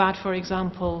how bad, for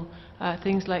example,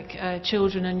 things like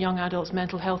children and young adults'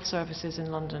 mental health services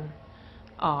in London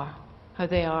are, how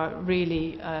they are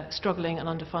really struggling and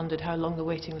underfunded, how long the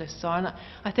waiting lists are. And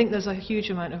I think there's a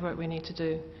huge amount of work we need to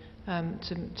do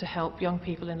to help young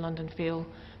people in London feel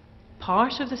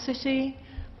part of the city,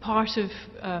 part of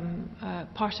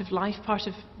life, part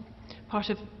of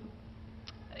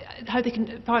how they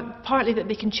can, partly that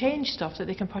they can change stuff, that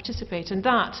they can participate, and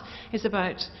that is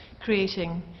about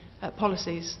creating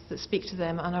policies that speak to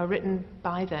them and are written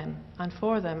by them and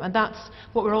for them. And that's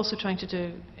what we're also trying to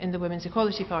do in the Women's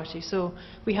Equality Party. So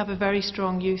we have a very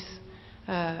strong youth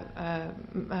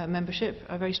membership,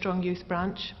 a very strong youth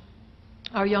branch.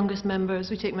 Our youngest members,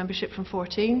 we take membership from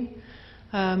 14.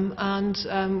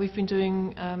 We've been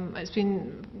doing, it's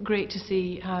been great to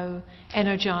see how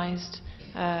energised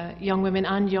young women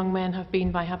and young men have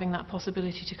been by having that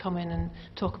possibility to come in and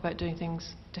talk about doing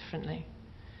things differently.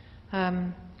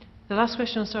 The last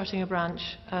question on starting a branch.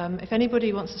 If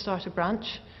anybody wants to start a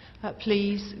branch,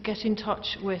 please get in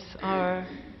touch with our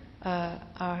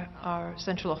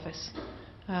central office.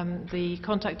 The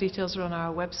contact details are on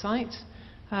our website.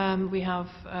 We have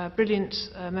brilliant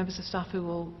members of staff who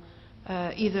will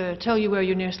either tell you where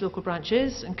your nearest local branch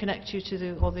is and connect you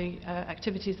to all the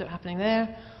activities that are happening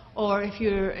there, or if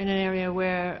you're in an area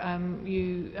where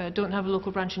you don't have a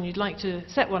local branch and you'd like to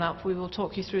set one up, we will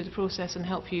talk you through the process and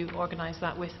help you organise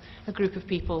that with a group of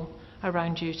people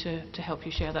around you to help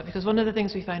you share that. Because one of the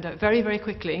things we found out very, very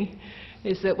quickly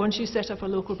is that once you set up a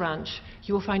local branch,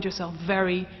 you will find yourself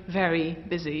very, very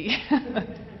busy.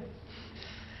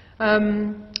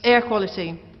 Air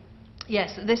quality.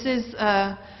 Yes, this is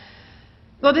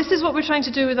what we're trying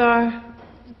to do with our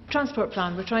transport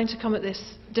plan. We're trying to come at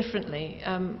this differently.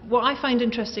 What I find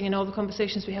interesting in all the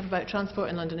conversations we have about transport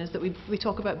in London is that we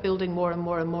talk about building more and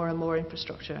more and more and more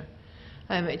infrastructure.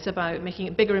 It's about making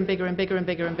it bigger and bigger and bigger and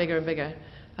bigger and bigger and bigger.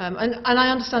 And I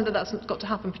understand that that's got to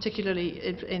happen, particularly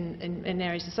in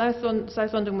areas of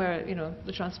South London where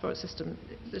the transport system,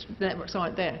 the networks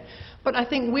aren't there. But I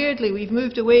think weirdly we've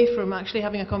moved away from actually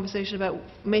having a conversation about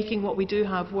making what we do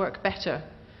have work better,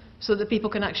 so that people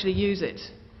can actually use it.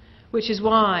 Which is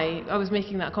why I was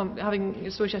making that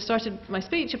I started my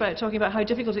speech about talking about how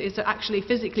difficult it is to actually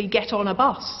physically get on a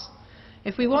bus.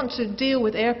 If we want to deal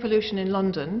with air pollution in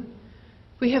London,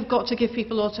 we have got to give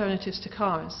people alternatives to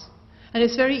cars. And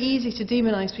it's very easy to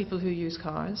demonise people who use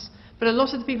cars, but a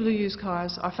lot of the people who use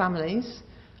cars are families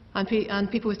and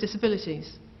people with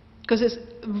disabilities. Because it's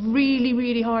really,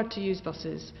 really hard to use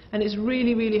buses, and it's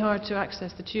really, really hard to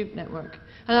access the tube network.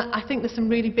 And I think there's some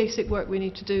really basic work we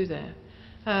need to do there.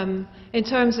 In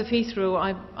terms of Heathrow,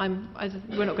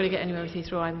 we're not going to get anywhere with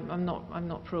Heathrow. I'm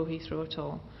not pro Heathrow at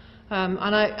all.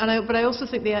 But I also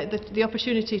think the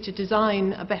opportunity to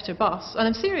design a better bus, and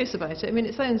I'm serious about it. I mean,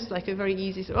 it sounds like a very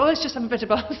easy sort of, let's just have a better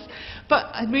bus. But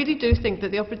I really do think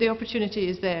that the opportunity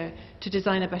is there to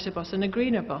design a better bus and a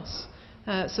greener bus,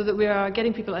 so that we are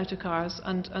getting people out of cars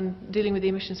and dealing with the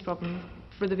emissions problem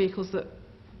for the vehicles that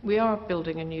we are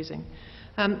building and using.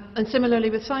 And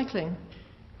similarly with cycling.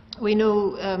 We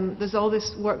know there's all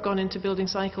this work gone into building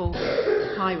cycle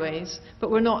highways, but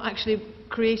we're not actually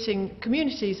creating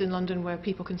communities in London where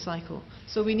people can cycle.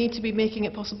 So we need to be making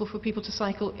it possible for people to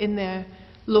cycle in their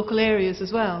local areas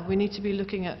as well. We need to be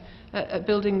looking at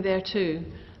building there too.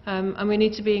 And we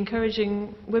need to be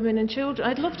encouraging women and children.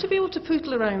 I'd love to be able to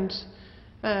pootle around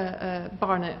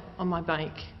Barnet on my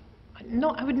bike.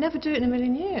 I would never do it in a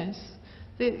million years.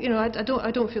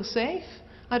 I don't feel safe.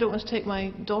 I don't want to take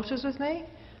my daughters with me.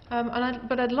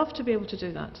 But I'd love to be able to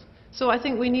do that. So I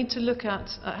think we need to look at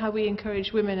how we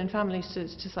encourage women and families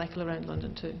to cycle around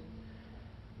London too.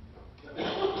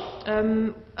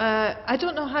 I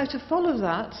don't know how to follow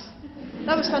that.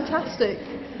 That was fantastic.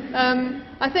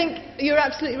 I think you're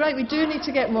absolutely right. We do need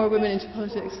to get more women into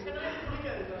politics.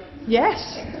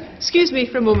 Yes. Excuse me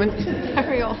for a moment.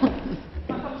 Carry on.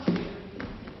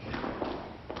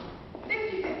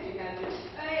 50-50 candidates.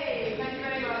 Hey, thank you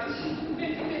very much.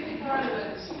 50-50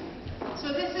 Parliament. So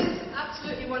this is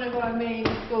absolutely one of our main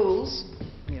goals,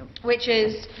 which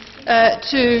is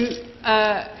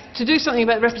to do something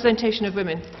about representation of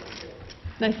women.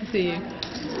 Nice to see you.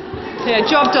 Yeah,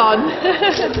 job done.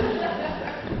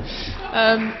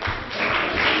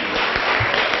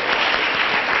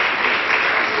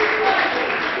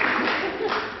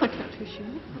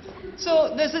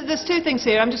 So there's two things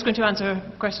here. I'm just going to answer a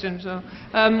question. So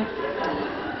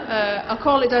I'll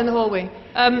call it down the hallway.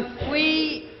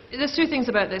 There's two things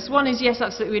about this. One is, yes,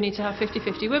 absolutely, we need to have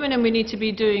 50-50 women, and we need to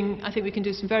be doing, I think we can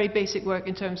do some very basic work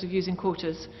in terms of using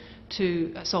quotas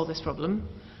to solve this problem.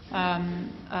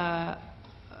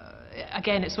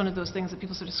 Again, it's one of those things that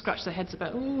people sort of scratch their heads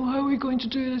about. Oh, how are we going to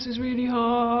do this? It's really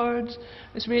hard.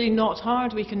 It's really not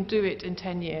hard. We can do it in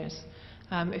 10 years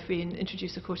if we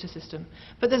introduce a quota system.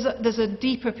 But there's a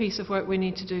deeper piece of work we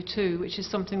need to do too, which is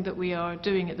something that we are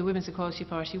doing at the Women's Equality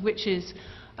Party, which is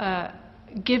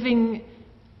giving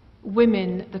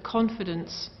women the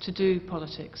confidence to do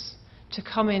politics, to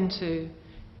come into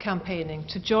campaigning,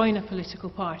 to join a political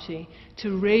party,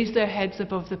 to raise their heads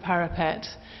above the parapet,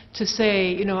 to say,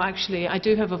 you know, actually, I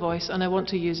do have a voice and I want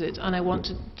to use it and I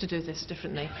want to do this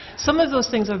differently. Some of those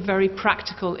things are very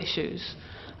practical issues.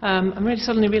 I'm really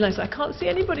suddenly realised I can't see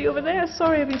anybody over there.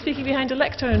 Sorry, I've been speaking behind a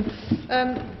lectern.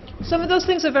 Some of those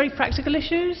things are very practical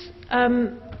issues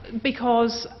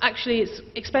because actually it's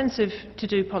expensive to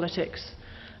do politics.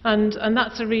 And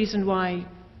that's a reason why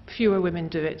fewer women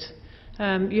do it.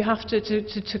 You have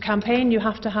to campaign, you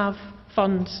have to have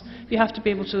funds. You have to be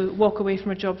able to walk away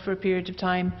from a job for a period of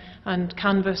time and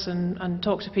canvass and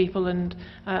talk to people and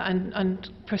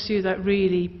pursue that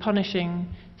really punishing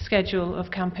schedule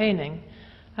of campaigning.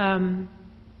 And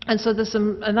so there's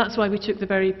and that's why we took the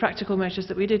very practical measures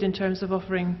that we did in terms of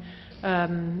offering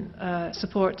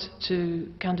support to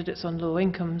candidates on low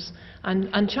incomes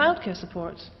and childcare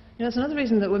support. You know, that's another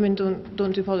reason that women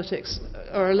don't do politics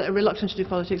or are reluctant to do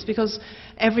politics, because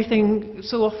everything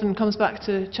so often comes back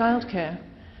to childcare.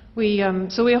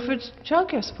 So we offered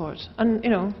childcare support, and you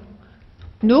know,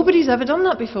 nobody's ever done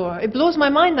that before. It blows my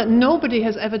mind that nobody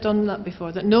has ever done that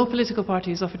before. That no political party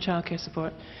has offered childcare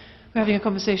support. We're having a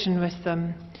conversation with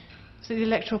the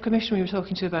Electoral Commission. We were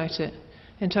talking to about it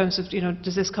in terms of, you know,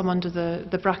 does this come under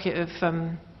the bracket of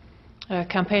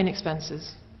campaign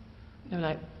expenses? They were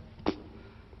like,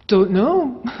 don't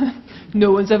know.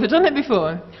 No one's ever done it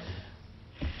before.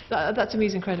 That to me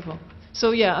is incredible.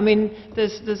 So yeah, I mean,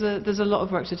 there's a lot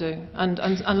of work to do, and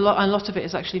a lot of it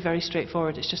is actually very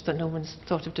straightforward. It's just that no one's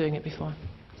thought of doing it before.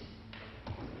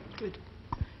 Good.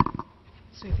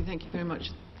 Sophie, thank you very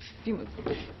much.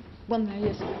 One there,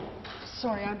 yes.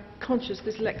 Sorry, I'm conscious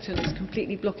this lectern is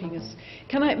completely blocking us.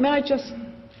 May I just,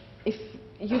 if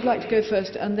you'd like to go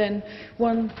first, and then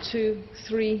 1, 2,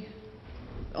 3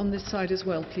 on this side as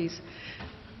well, please.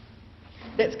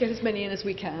 Let's get as many in as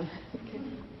we can. Okay.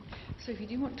 Sophie,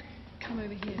 do you want to come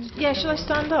over here? Yeah, shall I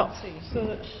stand up? So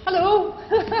that... Hello!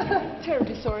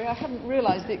 Terribly sorry, I hadn't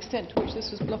realised the extent to which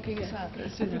this was blocking us out.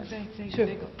 So sure.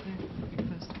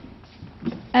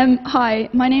 Hi,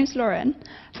 my name's Lauren.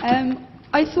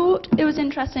 I thought it was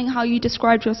interesting how you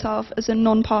described yourself as a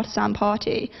non-partisan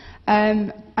party,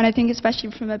 and I think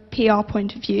especially from a PR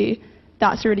point of view,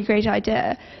 that's a really great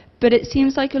idea. But it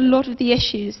seems like a lot of the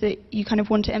issues that you kind of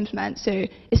want to implement, so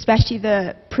especially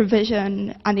the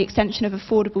provision and the extension of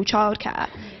affordable childcare,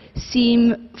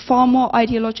 seem far more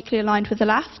ideologically aligned with the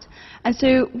left. And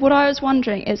so what I was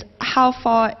wondering is, how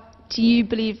far do you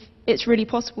believe it's really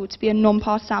possible to be a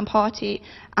non-partisan party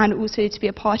and also to be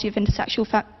a party of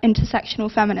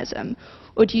intersectional feminism?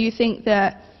 Or do you think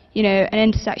that, you know,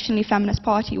 an intersectionally feminist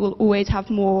party will always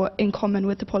have more in common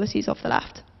with the policies of the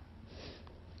left?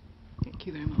 Thank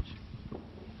you very much.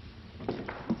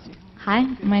 Hi,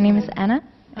 my name is Anna,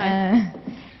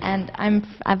 and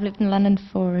I've lived in London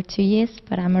for 2 years,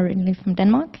 but I'm originally from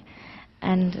Denmark.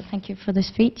 And thank you for the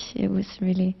speech. It was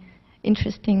really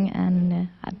interesting, and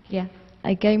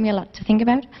it gave me a lot to think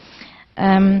about.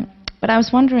 But I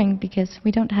was wondering, because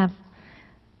we don't have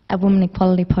a women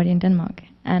equality party in Denmark,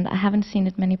 and I haven't seen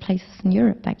it many places in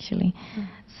Europe, actually.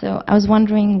 So I was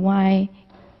wondering why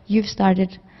you've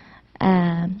started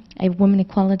a women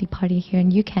equality party here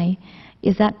in UK.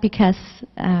 Is that because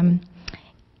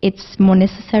it's more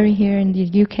necessary here in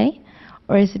the UK,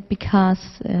 or is it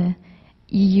because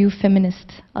EU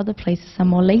feminists other places are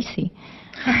more lazy?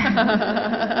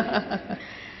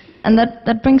 And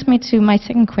that brings me to my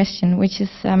second question, which is,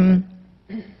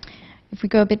 if we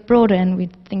go a bit broader and we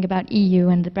think about EU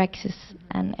and the Brexit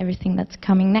and everything that's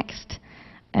coming next,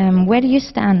 where do you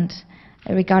stand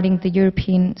regarding the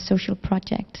European social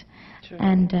project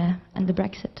and the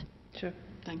Brexit? Sure.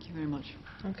 Thank you very much.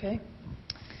 Okay.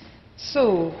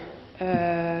 So,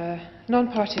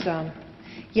 non-partisan.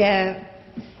 Yeah,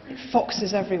 it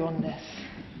foxes everyone, this.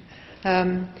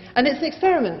 And it's an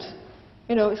experiment.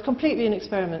 You know, it's completely an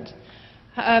experiment.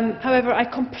 However, I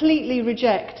completely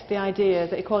reject the idea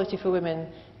that equality for women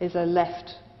is an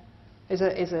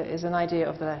idea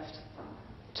of the left.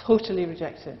 Totally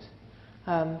reject it.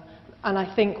 And I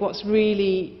think what's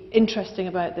really interesting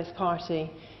about this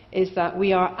party is that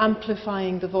we are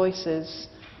amplifying the voices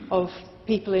of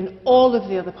people in all of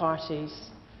the other parties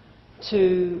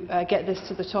to get this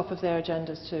to the top of their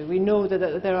agendas too. We know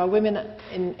that there are women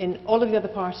in all of the other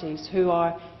parties who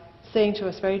are saying to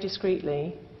us very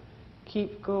discreetly,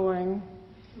 keep going,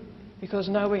 because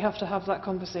now we have to have that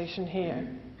conversation here.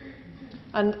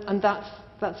 And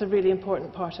that's a really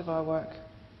important part of our work.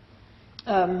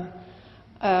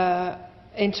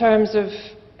 In terms of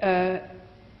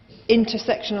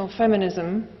intersectional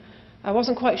feminism, I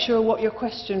wasn't quite sure what your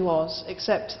question was,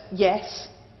 except yes,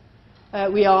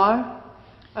 we are.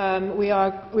 We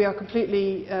are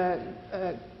completely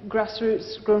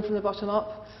grassroots, grown from the bottom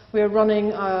up. We are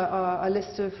running a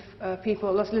list of people,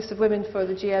 a list of women for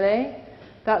the GLA.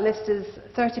 That list is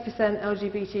 30%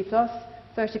 LGBT+,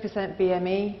 30%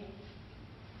 BME.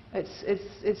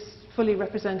 It's fully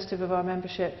representative of our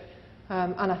membership,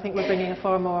 and I think we're bringing a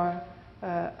far more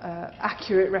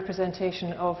accurate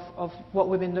representation of what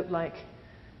women look like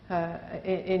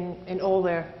in all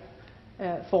their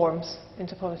forms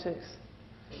into politics.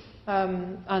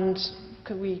 And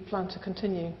we plan to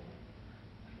continue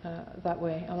that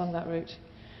way, along that route.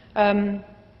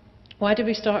 Why did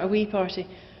we start a wee party?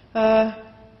 Shall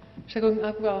I go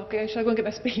and get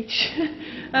my speech?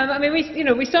 I mean,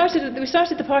 we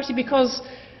started the party because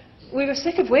we were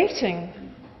sick of waiting.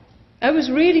 I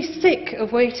was really sick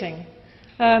of waiting,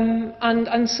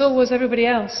 and so was everybody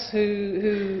else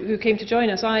who came to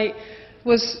join us. And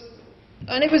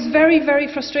it was very, very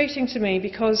frustrating to me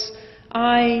because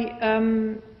I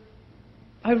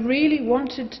really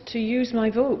wanted to use my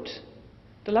vote.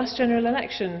 The last general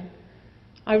election,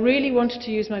 I really wanted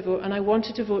to use my vote, and I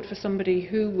wanted to vote for somebody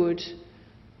who would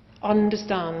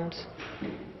understand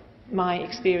my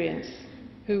experience,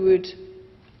 who would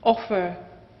offer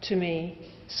to me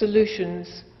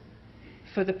solutions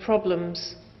for the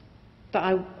problems that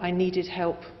I needed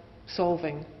help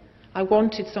solving. I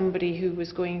wanted somebody who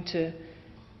was going to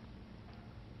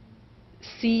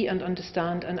see and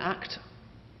understand and act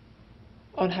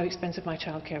on how expensive my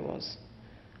childcare was,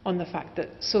 on the fact that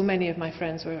so many of my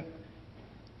friends were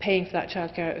paying for that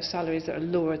childcare out of salaries that are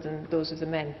lower than those of the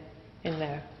men in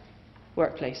their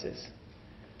workplaces.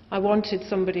 I wanted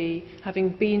somebody, having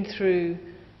been through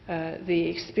the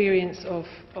experience of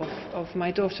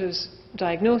my daughter's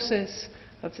diagnosis,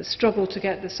 of the struggle to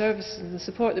get the services and the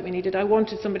support that we needed, I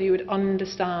wanted somebody who would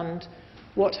understand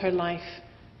what her life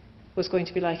was going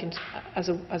to be like as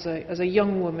a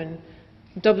young woman,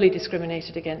 doubly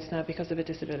discriminated against now because of a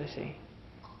disability.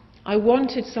 I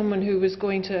wanted someone who was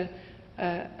going to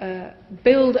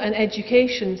build an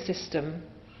education system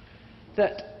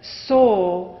that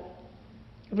saw,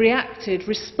 reacted,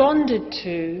 responded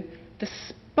to the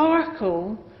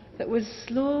sparkle that was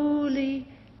slowly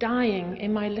dying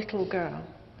in my little girl,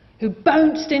 who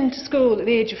bounced into school at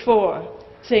the age of 4,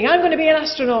 saying, I'm going to be an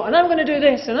astronaut, and I'm going to do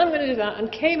this, and I'm going to do that,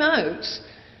 and came out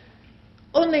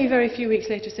only a very few weeks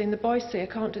later saying, the boys say I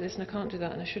can't do this, and I can't do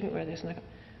that, and I shouldn't wear this,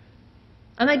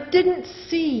 and I didn't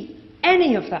see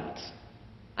any of that.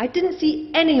 I didn't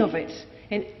see any of it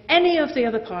in any of the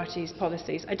other parties'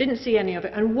 policies. I didn't see any of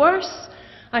it. And worse,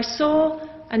 I saw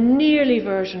a nearly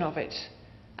version of it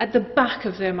at the back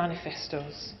of their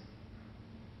manifestos.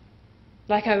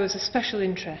 Like I was a special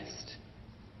interest.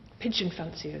 Pigeon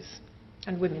fanciers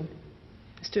and women.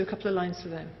 Let's do a couple of lines for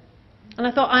them. And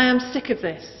I thought, I am sick of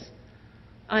this.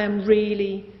 I am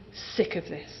really sick of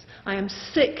this. I am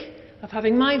sick of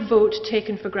having my vote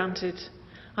taken for granted.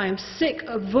 I am sick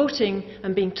of voting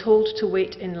and being told to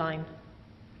wait in line.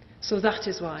 So that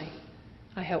is why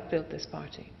I helped build this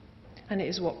party. And it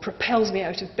is what propels me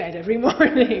out of bed every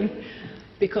morning,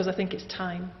 because I think it's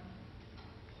time.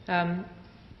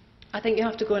 I think you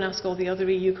have to go and ask all the other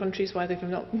EU countries why they've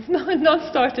not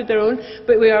started their own,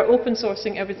 but we are open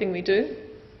sourcing everything we do,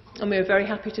 and we are very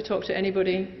happy to talk to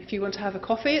anybody. If you want to have a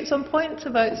coffee at some point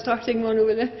about starting one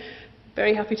over there,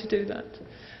 very happy to do that.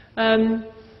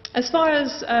 As far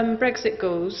as Brexit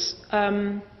goes,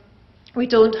 we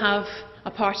don't have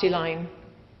a party line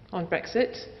on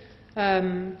Brexit.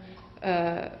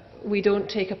 We don't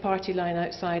take a party line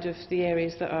outside of the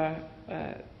areas that are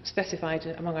specified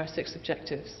among our 6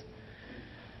 objectives.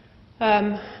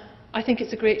 I think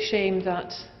it's a great shame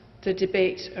that the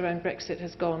debate around Brexit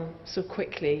has gone so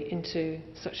quickly into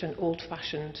such an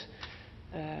old-fashioned,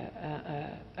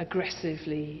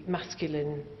 aggressively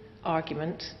masculine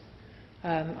argument.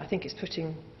 I think it's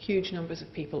putting huge numbers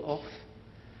of people off.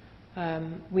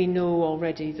 We know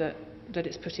already that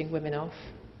it's putting women off.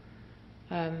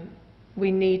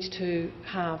 We need to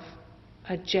have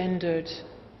a gendered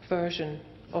version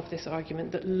of this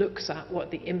argument that looks at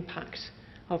what the impact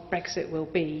of Brexit will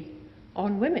be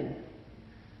on women.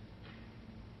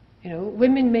 You know,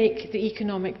 women make the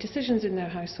economic decisions in their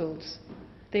households.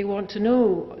 They want to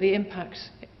know the impact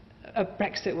a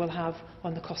Brexit will have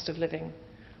on the cost of living,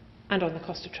 and on the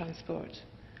cost of transport,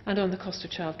 and on the cost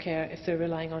of childcare if they're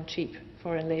relying on cheap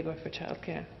foreign labour for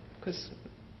childcare, because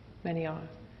many are.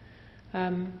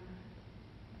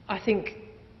 I think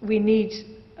we need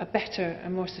a better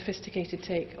and more sophisticated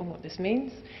take on what this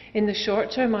means. In the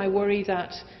short term, I worry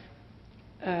that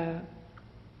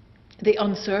the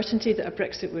uncertainty that a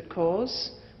Brexit would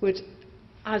cause would,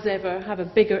 as ever, have a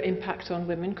bigger impact on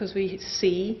women, because we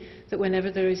see that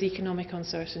whenever there is economic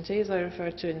uncertainty, as I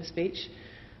referred to in the speech,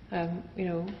 you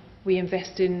know, we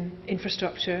invest in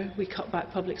infrastructure, we cut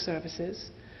back public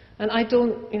services, and I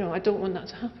don't want that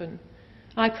to happen.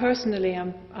 I personally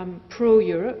am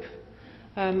pro-Europe.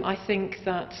 I think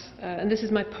that, and this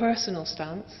is my personal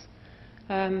stance,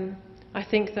 I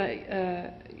think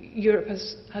that Europe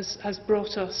has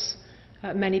brought us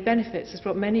many benefits, has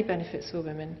brought many benefits for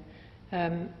women,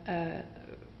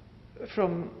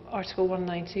 from Article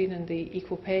 119 and the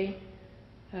equal pay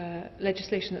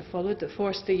legislation that followed, that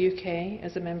forced the UK,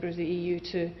 as a member of the EU,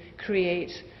 to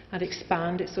create and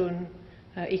expand its own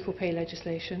equal pay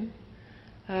legislation.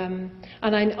 And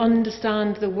I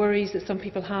understand the worries that some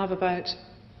people have about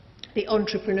the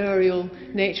entrepreneurial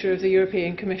nature of the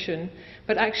European Commission,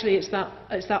 but actually it's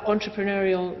that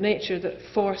entrepreneurial nature that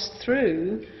forced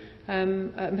through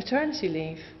maternity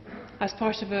leave as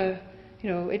part of a, you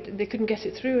know, they couldn't get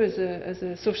it through as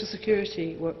a social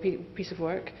security piece of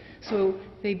work, so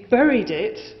they buried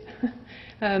it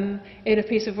in a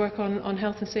piece of work on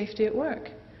health and safety at work.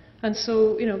 And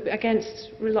so, you know,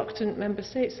 against reluctant member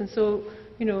states. And so,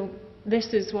 you know, this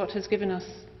is what has given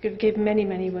gave many,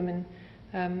 many women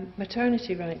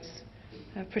maternity rights,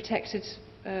 protected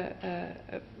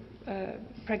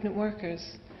pregnant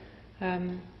workers.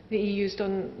 The EU's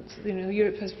done, you know,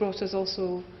 Europe has brought us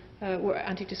also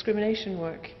anti-discrimination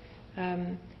work.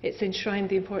 It's enshrined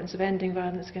the importance of ending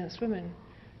violence against women.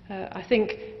 I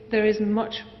think there is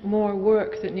much more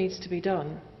work that needs to be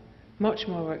done, much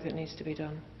more work that needs to be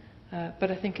done.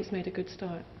 But I think it's made a good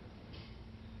start.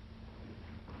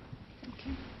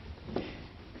 Okay.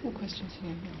 More questions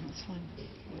here? No, that's fine.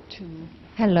 Two more.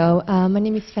 Hello, my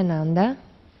name is Fernanda.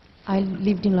 I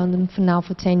lived in London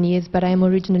for 10 years, but I am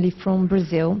originally from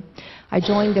Brazil. I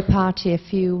joined the party a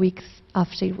few weeks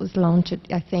after it was launched,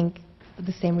 I think for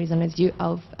the same reason as you.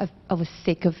 I was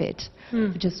sick of it,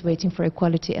 just waiting for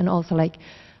equality, and also like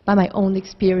by my own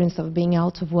experience of being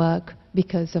out of work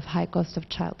because of high cost of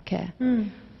childcare.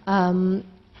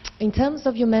 In terms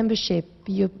of your membership,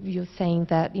 you're saying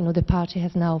that, you know, the party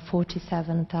has now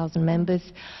 47,000 members.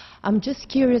 I'm just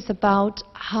curious about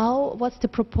what's the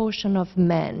proportion of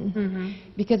men?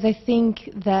 Because I think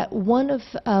that one of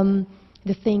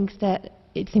the things that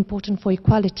it's important for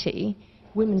equality,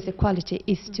 women's equality,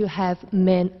 is to have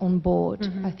men on board.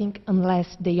 I think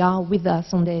unless they are with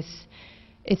us on this,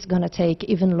 it's going to take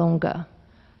even longer.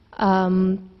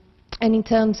 And in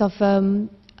terms of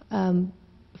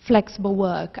flexible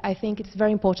work, I think it's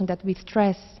very important that we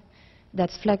stress that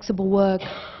flexible work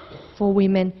for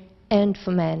women and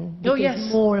for men,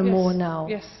 because more and more now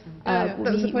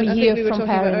we hear from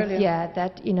parents,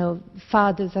 that, you know,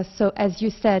 fathers are so, as you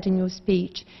said in your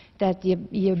speech, that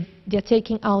they're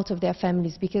taking out of their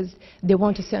families because they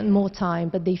want to spend more time,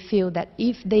 but they feel that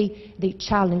if they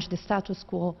challenge the status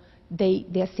quo,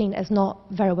 they're seen as not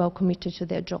very well committed to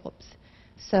their jobs.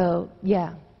 So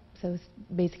yeah, so it's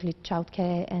basically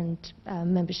childcare and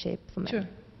membership for men. Sure.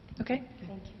 Okay.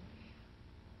 Thank you.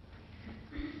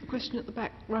 question at the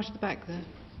back, right at the back there.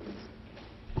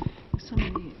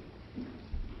 Somebody. Do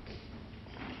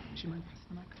you mind passing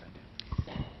the microphone?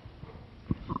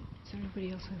 Is there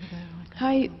anybody else over there?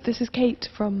 Hi, this is Kate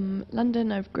from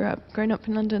London. I've grown up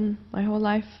in London my whole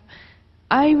life.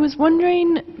 I was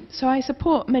wondering, so I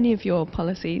support many of your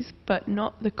policies, but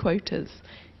not the quotas.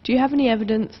 Do you have any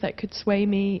evidence that could sway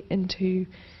me into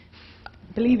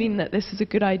believing that this is a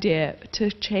good idea to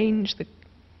change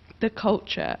the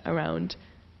culture around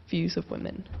views of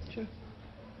women? Sure.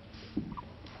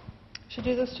 Should I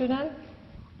do those two now?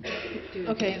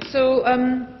 Okay, so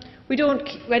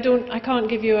I can't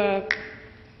give you a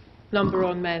number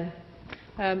on men,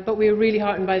 but we're really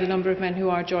heartened by the number of men who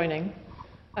are joining.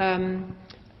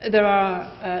 There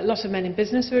are lots of men in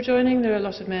business who are joining. There are a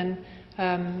lot of men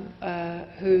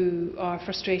who are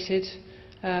frustrated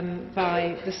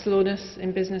by the slowness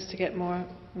in business to get more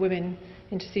women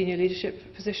into senior leadership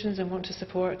positions and want to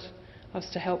support us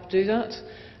to help do that.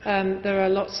 There are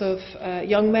lots of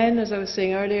young men, as I was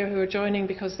saying earlier, who are joining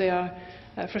because they are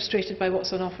frustrated by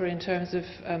what's on offer in terms of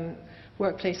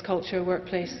workplace culture,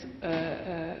 workplace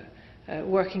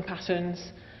working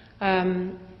patterns.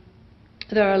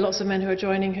 There are lots of men who are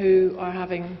joining who are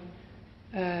having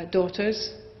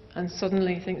daughters and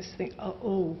suddenly think,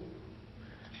 oh.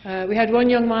 We had one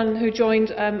young man who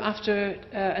joined after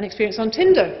an experience on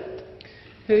Tinder,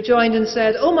 who joined and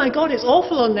said, oh my God, it's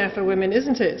awful on there for women,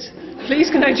 isn't it?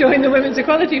 Please can I join the Women's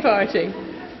Equality Party?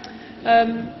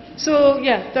 So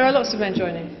yeah, there are lots of men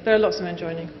joining. There are lots of men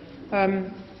joining.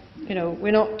 You know,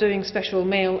 we're not doing special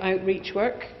male outreach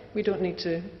work. We don't need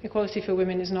to. Equality for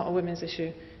women is not a women's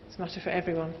issue. It's a matter for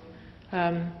everyone.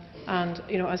 And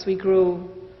you know, as we grow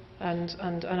and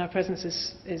our presence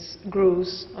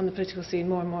grows on the political scene,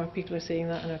 more and more people are seeing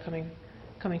that and are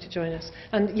coming to join us.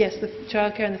 And yes, the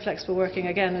childcare and the flexible working,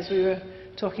 again, as we were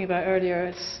talking about earlier,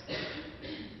 it's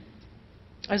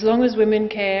as long as women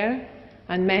care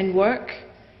and men work,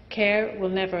 care will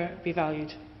never be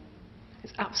valued.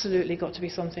 It's absolutely got to be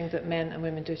something that men and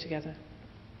women do together.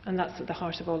 And that's at the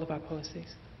heart of all of our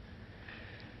policies.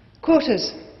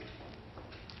 Quotas.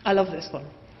 I love this one.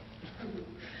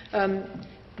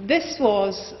 This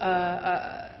was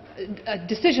a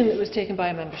decision that was taken by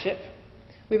a membership.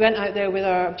 We went out there with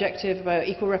our objective about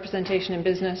equal representation in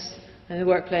business and in the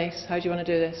workplace. How do you want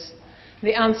to do this? And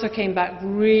the answer came back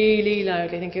really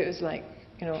loudly. I think it was like,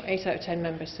 8 out of 10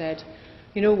 members said,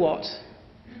 you know what?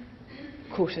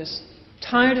 Quotas.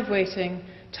 Tired of waiting,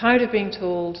 tired of being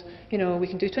told, we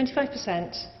can do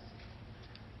 25%.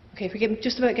 Okay, if we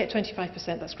just about get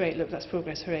 25%, that's great, look, that's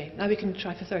progress, hooray. Now we can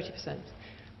try for 30%.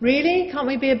 Really? Can't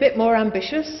we be a bit more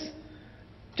ambitious?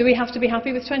 Do we have to be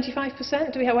happy with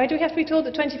 25%? Why do we have to be told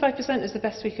that 25% is the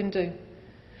best we can do?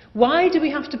 Why do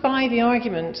we have to buy the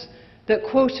argument that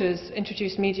quotas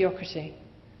introduce mediocrity?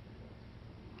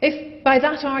 If by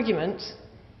that argument,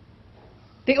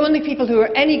 the only people who are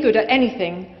any good at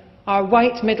anything are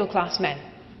white middle-class men.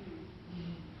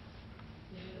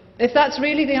 If that's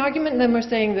really the argument, then we're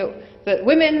saying that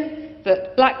women,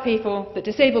 that black people, that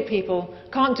disabled people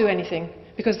can't do anything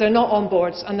because they're not on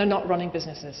boards and they're not running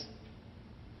businesses.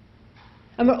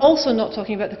 And we're also not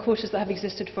talking about the quotas that have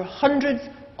existed for hundreds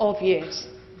of years.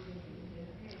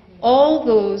 All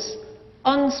those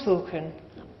unspoken,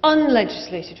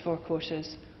 unlegislated for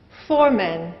quotas for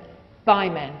men, by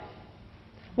men.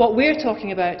 What we're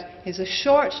talking about is a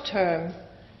short-term,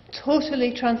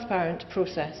 totally transparent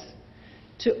process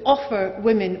to offer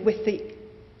women with the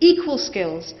equal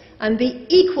skills and the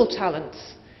equal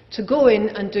talents to go in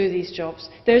and do these jobs.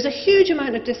 There is a huge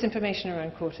amount of disinformation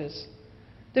around quotas.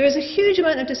 There is a huge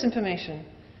amount of disinformation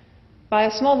by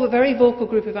a small but very vocal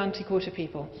group of anti-quota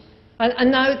people. And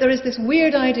now there is this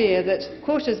weird idea that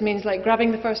quotas means like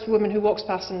grabbing the first woman who walks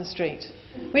past in the street.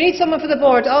 We need someone for the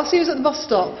board. I'll see you at the bus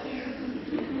stop.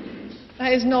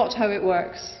 That is not how it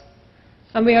works.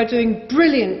 And we are doing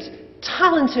brilliant,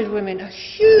 talented women a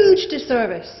huge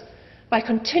disservice by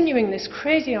continuing this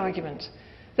crazy argument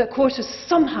that quotas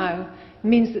somehow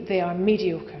means that they are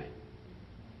mediocre.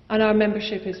 And our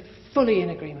membership is fully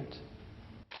in agreement.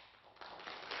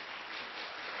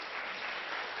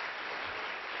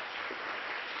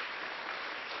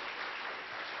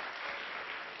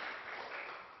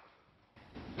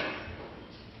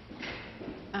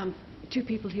 Two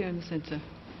people here in the centre.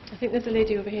 I think there's a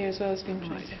lady over here as well who's been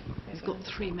Right. We've got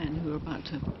 3 men who are about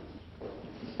to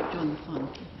join the fun.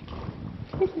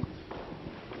 Thank you.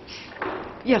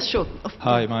 Yes, sure.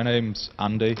 Hi, my name's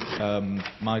Andy.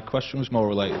 My question was more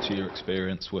related to your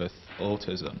experience with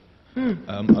autism.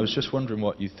 I was just wondering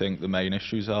what you think the main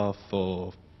issues are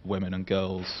for women and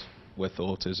girls with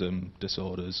autism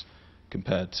disorders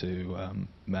compared to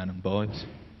men and boys.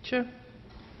 Sure.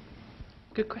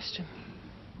 Good question.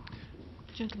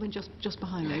 Gentleman just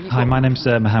behind there. Hi, my name's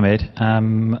Mohammed.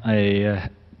 I'm a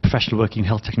professional working in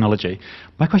health technology.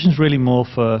 My question is really more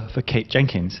for Kate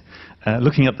Jenkins.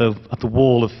 Looking at the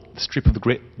wall of the strip of the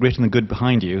great and the good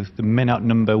behind you, the men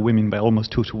outnumber women by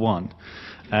almost 2 to 1.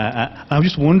 I was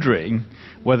just wondering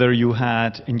whether you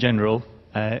had, in general,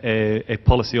 a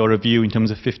policy or a view in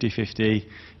terms of 50-50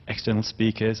 external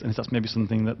speakers, and if that's maybe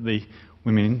something that the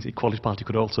Women's Equality Party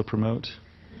could also promote.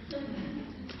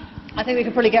 I think we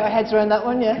could probably get our heads around that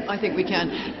one, yeah? I think we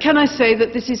can. Can I say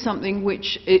that this is something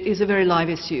which is a very live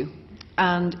issue,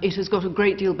 and it has got a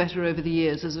great deal better over the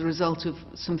years as a result of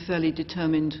some fairly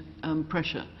determined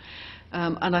pressure,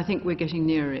 and I think we're getting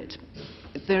nearer it.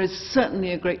 There is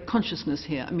certainly a great consciousness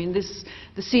here. I mean, this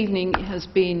evening has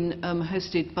been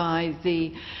hosted by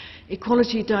the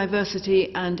Equality,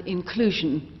 Diversity and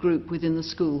Inclusion group within the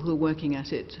school who are working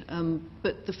at it.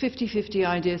 But the 50-50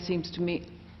 idea seems to me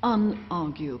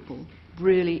unarguable,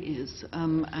 really is.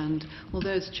 And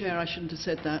although as chair I shouldn't have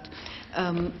said that,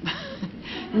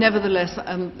 nevertheless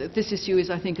this issue is,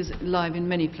 I think, is live in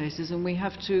many places, and we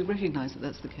have to recognise that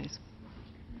that's the case.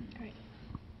 Great.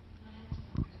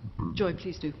 Joy,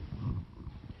 please do.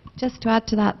 Just to add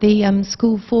to that, the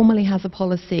school formally has a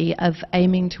policy of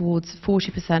aiming towards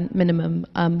 40% minimum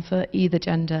for either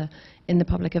gender in the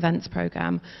public events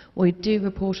programme. We do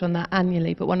report on that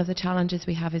annually, but one of the challenges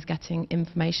we have is getting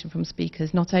information from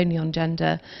speakers, not only on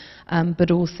gender,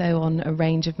 but also on a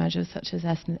range of measures such as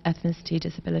ethnicity,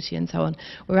 disability and so on.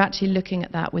 We're actually looking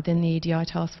at that within the EDI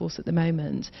task force at the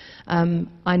moment.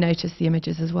 I noticed the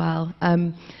images as well,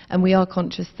 and we are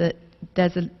conscious that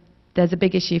there's a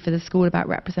big issue for the school about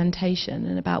representation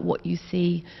and about what you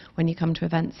see when you come to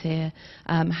events here,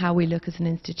 how we look as an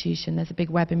institution. There's a big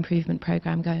web improvement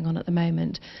programme going on at the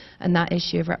moment, and that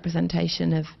issue of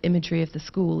representation of imagery of the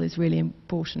school is really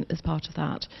important as part of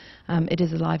that. It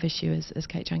is a live issue, as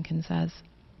Kate Jenkins says.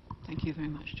 Thank you very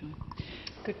much, Joy.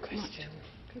 Good question.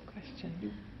 Good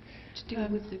question. To deal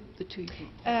with the two.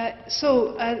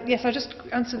 Yes, I'll just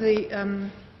answer the...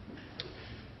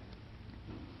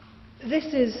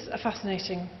 This is a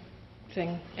fascinating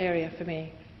area for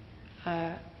me,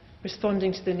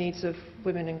 responding to the needs of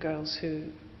women and girls who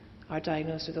are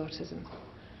diagnosed with autism.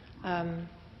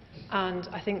 And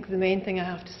I think the main thing I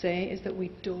have to say is that we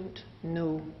don't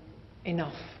know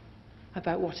enough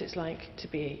about what it's like to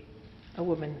be a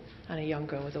woman and a young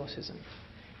girl with autism,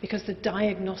 because the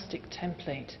diagnostic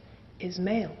template is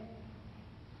male.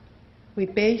 We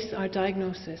base our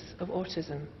diagnosis of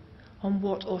autism on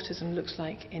what autism looks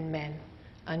like in men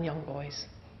and young boys.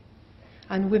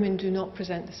 And women do not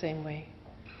present the same way.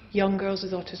 Young girls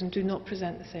with autism do not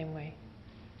present the same way.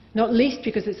 Not least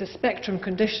because it's a spectrum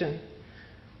condition,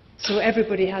 so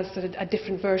everybody has a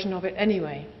different version of it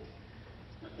anyway.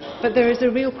 But there is a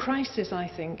real crisis, I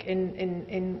think,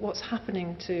 in what's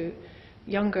happening to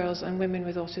young girls and women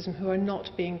with autism who are not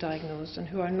being diagnosed and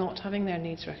who are not having their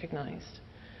needs recognised.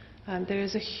 There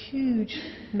is a huge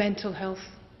mental health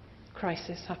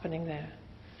crisis happening there,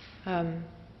 and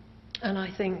I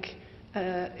think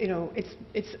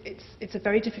it's a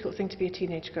very difficult thing to be a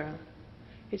teenage girl.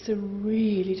 It's a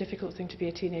really difficult thing to be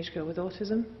a teenage girl with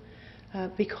autism,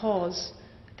 because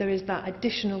there is that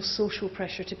additional social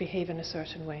pressure to behave in a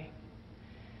certain way.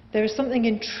 There is something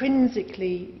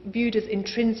intrinsically viewed as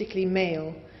intrinsically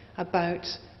male about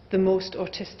the most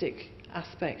autistic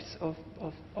aspects of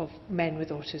men with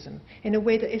autism, in a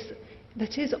way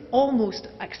that is almost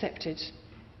accepted.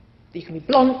 You can be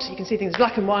blunt, you can see things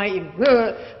black and white, you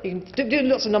can do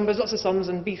lots of numbers, lots of sums,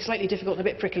 and be slightly difficult and a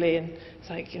bit prickly, and it's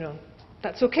like,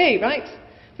 that's okay, right?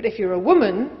 But if you're a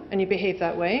woman and you behave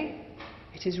that way,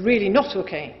 it is really not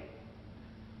okay.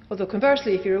 Although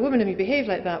conversely, if you're a woman and you behave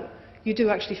like that, you do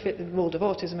actually fit the mould of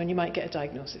autism and you might get a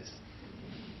diagnosis.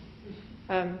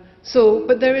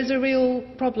 But there is a real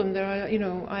problem. There are,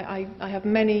 I have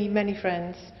many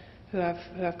friends who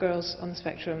have girls on the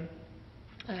spectrum.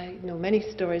 I know many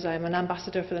stories. I am an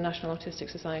ambassador for the National Autistic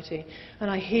Society,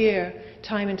 and I hear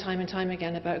time and time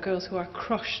again about girls who are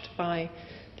crushed by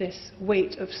this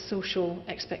weight of social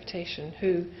expectation,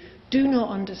 who do not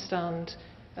understand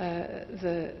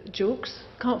the jokes,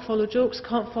 can't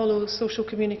follow social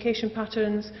communication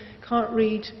patterns, can't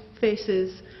read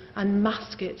faces, and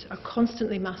mask it, are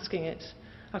constantly masking it,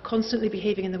 are constantly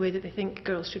behaving in the way that they think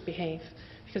girls should behave,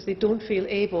 because they don't feel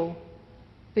able,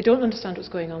 they don't understand what's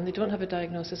going on, they don't have a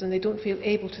diagnosis, and they don't feel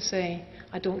able to say,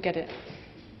 I don't get it,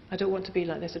 I don't want to be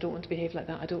like this, I don't want to behave like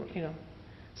that,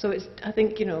 So I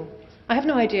think, I have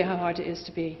no idea how hard it is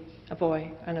to be a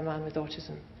boy and a man with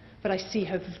autism, but I see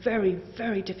how very,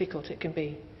 very difficult it can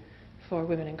be for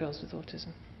women and girls with autism.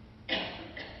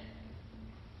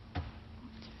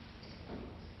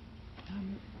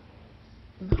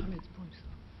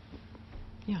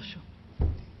 Yeah, sure.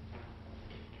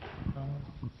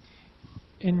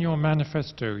 In your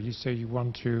manifesto, you say you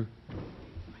want to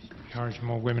encourage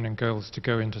more women and girls to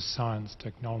go into science,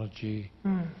 technology,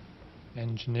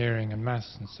 engineering and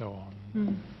maths and so on.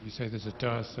 You say there's a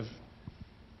dearth of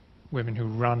women who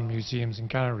run museums and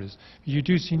galleries. You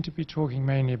do seem to be talking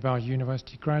mainly about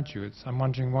university graduates. I'm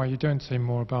wondering why you don't say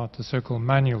more about the so-called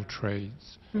manual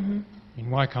trades. I mean,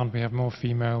 why can't we have more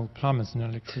female plumbers and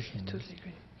electricians? Totally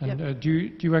agree. And do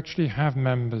you actually have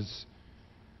members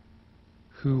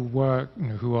who work,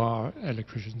 who are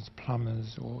electricians,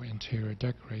 plumbers, or interior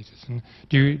decorators? And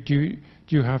do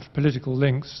you have political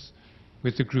links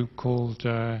with the group called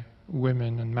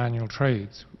Women and Manual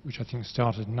Trades, which I think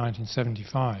started in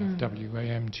 1975,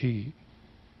 WAMT?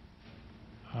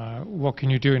 What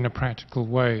can you do in a practical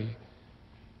way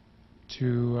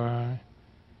to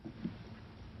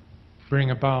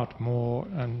bring about more,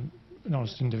 and not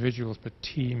just individuals, but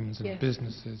teams and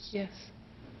businesses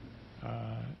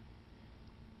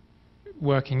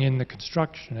working in the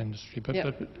construction industry, but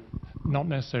not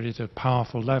necessarily at a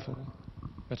powerful level,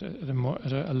 but at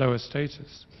a lower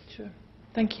status? Sure.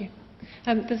 Thank you.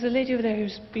 There's a lady over there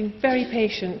who's been very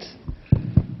patient.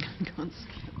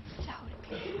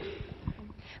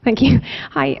 Thank you.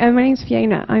 Hi, my name's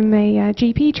Fiona. I'm a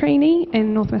GP trainee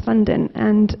in North West London,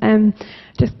 and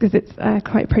just because it's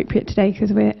quite appropriate today,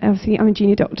 because I'm a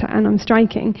junior doctor and I'm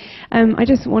striking, I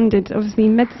just wondered, obviously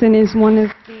medicine is one of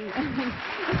the...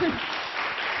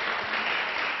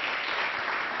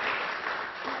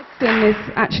 Medicine is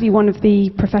actually one of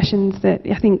the professions that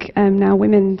I think now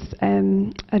women's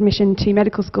admission to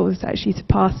medical school has actually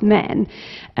surpassed men,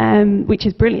 which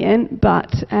is brilliant,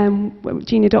 but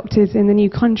junior doctors in the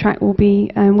new contract will be,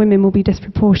 women will be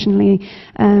disproportionately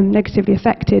negatively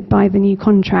affected by the new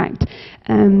contract.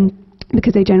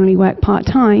 Because they generally work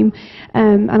part-time,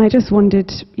 and I just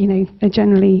wondered,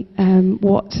 generally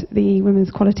what the Women's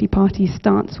Equality Party's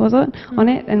stance was on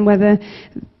it, and whether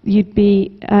you'd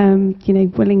be,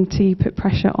 willing to put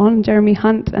pressure on Jeremy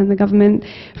Hunt and the government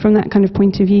from that kind of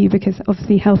point of view, because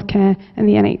obviously healthcare and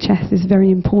the NHS is a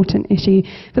very important issue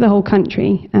for the whole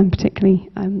country, and particularly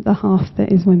the half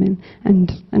that is women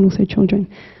and also children.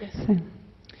 Yes. So.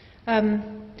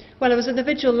 Well, I was at the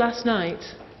vigil last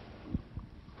night.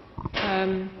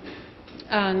 The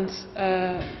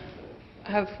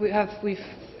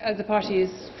party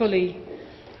is fully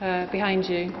behind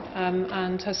you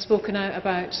and has spoken out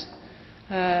about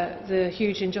the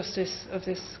huge injustice of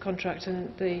this contract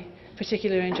and the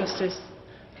particular injustice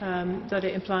that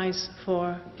it implies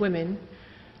for women.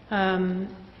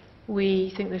 We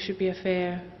think there should be a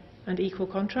fair and equal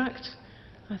contract.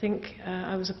 I think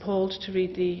I was appalled to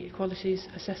read the equalities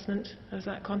assessment of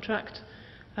that contract.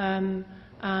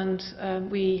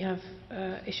 We have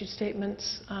issued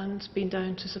statements and been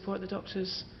down to support the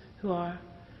doctors who are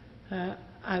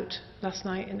out last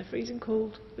night in the freezing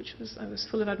cold, I was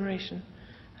full of admiration.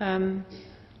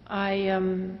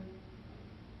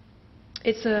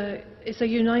 It's a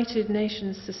United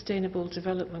Nations Sustainable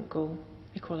Development Goal,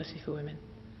 equality for women,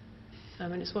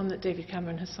 and it's one that David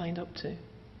Cameron has signed up to.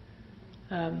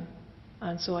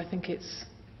 And so I think it's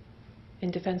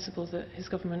indefensible that his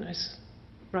government is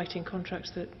writing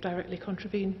contracts that directly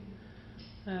contravene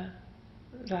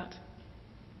that.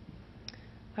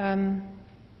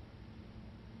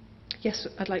 Yes,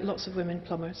 I'd like lots of women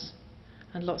plumbers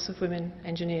and lots of women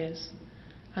engineers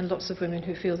and lots of women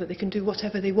who feel that they can do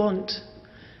whatever they want.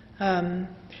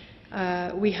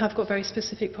 We have got very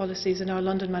specific policies in our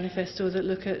London manifesto that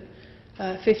look at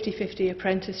 50-50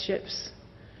 apprenticeships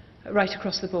right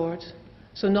across the board.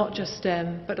 So not just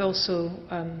STEM, but also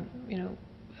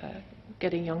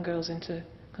getting young girls into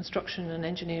construction and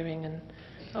engineering and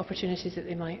opportunities that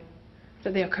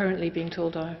they are currently being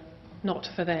told are not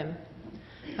for them.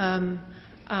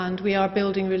 And we are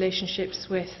building relationships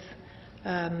with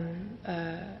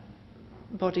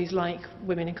bodies like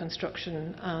Women in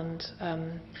Construction and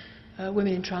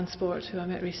Women in Transport, who I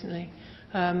met recently.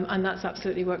 And that's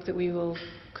absolutely work that we will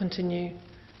continue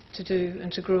to do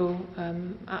and to grow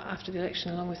after the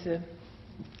election, along with the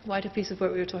wider piece of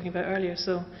work we were talking about earlier.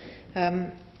 So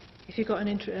if you've got an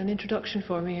introduction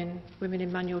for me in Women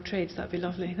in Manual Trades, that'd be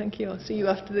lovely. Thank you. I'll see you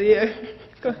after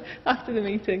after the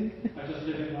meeting. I just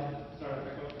live in London. Sorry, I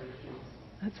got very few.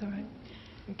 That's all right.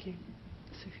 Thank you.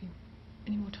 Sophie,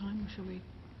 any more time, or shall we?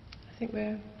 I think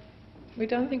we're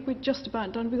done. I think we're just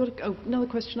about done. We've got another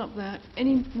question up there.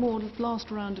 Any more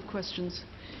last round of questions?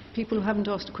 People who haven't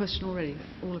asked a question already,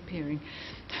 all appearing.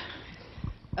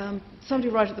 Somebody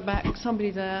right at the back, somebody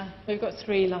there. We've got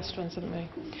 3 last ones, haven't we?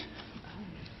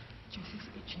 Jessie's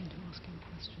itching to ask him a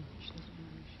question. She doesn't know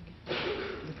if she gets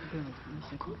little girl from this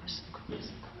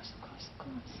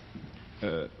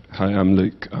Hi, I'm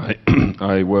Luke.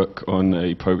 I work on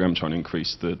a programme trying to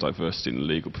increase the diversity in the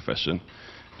legal profession.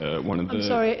 I'm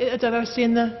sorry, diversity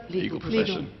in the legal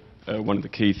profession. One of the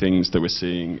key things that we're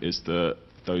seeing is that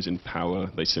those in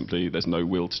power, there's no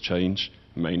will to change,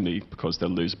 mainly because they'll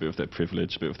lose a bit of their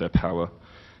privilege, a bit of their power.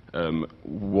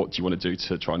 What do you want to do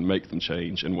to try and make them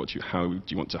change, and how do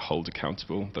you want to hold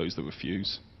accountable those that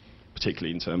refuse,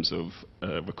 particularly in terms of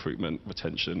recruitment,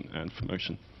 retention and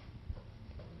promotion?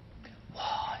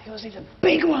 Yours are the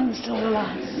big ones till the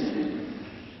last.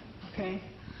 Okay.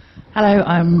 Hello,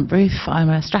 I'm Ruth. I'm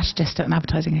a strategist at an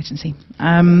advertising agency.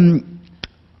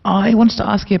 I wanted to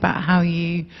ask you about how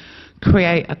you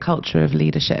create a culture of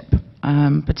leadership,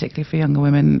 particularly for younger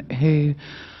women who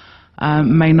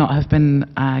may not have been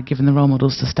given the role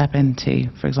models to step into,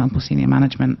 for example, senior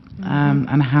management,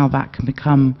 and how that can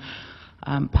become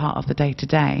part of the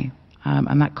day-to-day.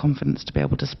 And that confidence to be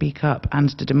able to speak up and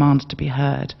to demand to be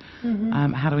heard.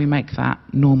 How do we make that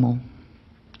normal?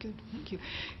 Good, thank you.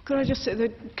 Could I just say there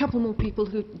are a couple more people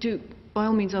who do, by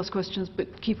all means, ask questions, but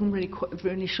keep them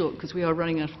really short because we are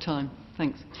running out of time.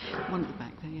 Thanks. One at the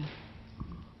back there, yeah.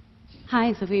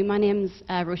 Hi, Sophie. My name's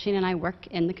Roisin and I work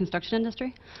in the construction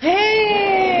industry.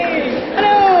 Hey!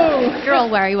 Hello! You're all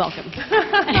very welcome.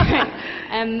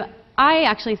 I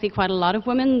actually see quite a lot of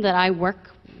women that I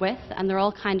work with, and they're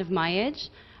all kind of my age,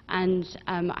 and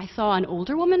I saw an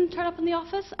older woman turn up in the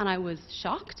office and I was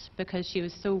shocked because she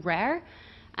was so rare,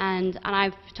 and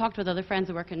I've talked with other friends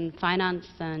who work in finance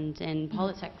and in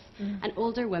politics, and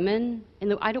older women,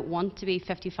 I don't want to be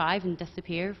 55 and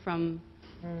disappear from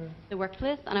the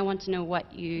workplace, and I want to know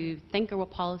what you think or what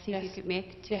policies you could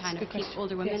make to kind of keep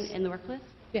older women in the workplace.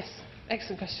 Yes,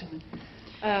 excellent question.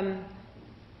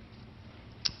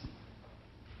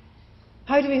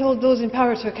 How do we hold those in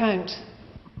power to account?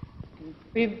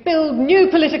 We build new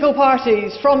political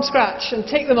parties from scratch and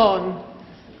take them on.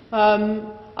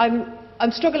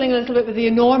 I'm struggling a little bit with the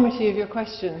enormity of your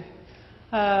question.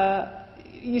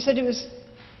 You said was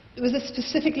this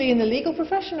specifically in the legal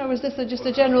profession, or was this just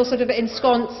a general sort of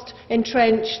ensconced,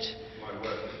 entrenched? My work is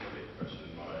in the legal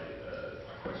profession. My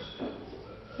question is,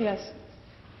 Yes.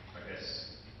 I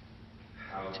guess,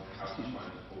 how do you try and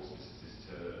force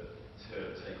businesses to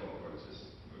take on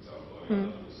quotas, for example? I mean,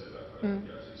 you said that you're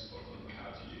actually spot on.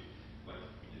 How do you,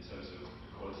 in terms of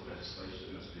equality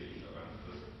legislation, that's been around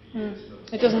for years.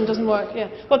 It doesn't work, yeah.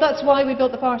 Well, that's why we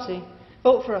built the party.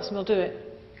 Vote for us and we'll do it.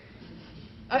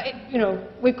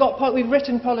 We've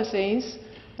written policies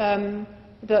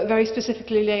that very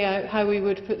specifically lay out how we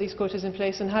would put these quotas in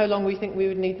place and how long we think we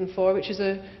would need them for, which is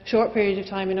a short period of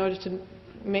time in order to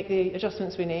make the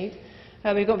adjustments we need.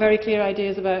 We've got very clear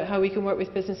ideas about how we can work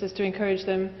with businesses to encourage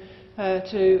them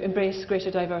to embrace greater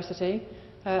diversity.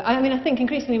 I think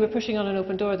increasingly we're pushing on an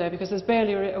open door there, because there's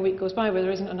barely a week goes by where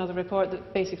there isn't another report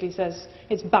that basically says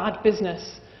it's bad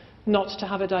business not to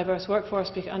have a diverse workforce,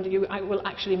 and you will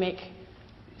actually make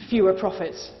fewer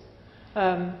profits.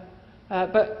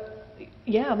 But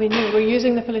yeah, I mean, we're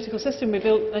using the political system. We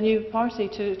built a new party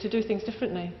to do things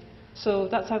differently. So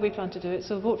that's how we plan to do it.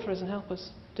 So vote for us and help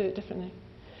us do it differently.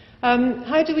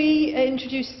 How do we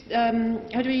introduce,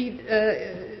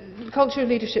 culture of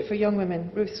leadership for young women?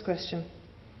 Ruth's question.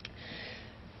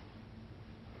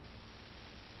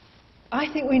 I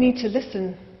think we need to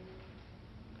listen.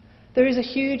 There is a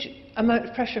huge amount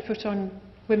of pressure put on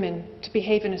women to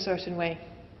behave in a certain way.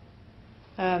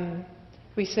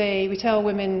 We tell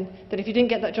women that if you didn't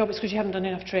get that job, it's because you haven't done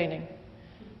enough training.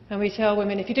 And we tell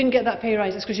women, if you didn't get that pay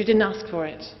rise, it's because you didn't ask for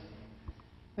it.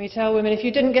 We tell women, if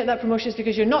you didn't get that promotion, it's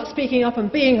because you're not speaking up and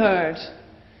being heard.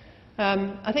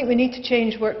 I think we need to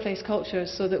change workplace cultures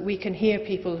so that we can hear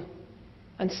people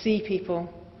and see people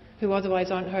who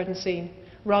otherwise aren't heard and seen,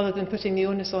 rather than putting the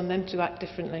onus on them to act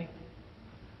differently.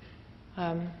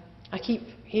 I keep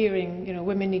hearing,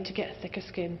 women need to get a thicker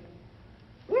skin.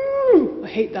 I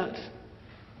hate that.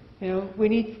 We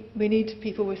need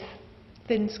people with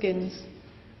thin skins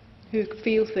who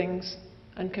feel things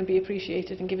and can be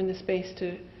appreciated and given the space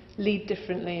to lead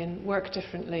differently and work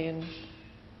differently and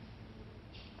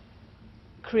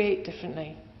create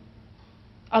differently.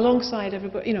 Alongside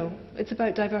everybody, it's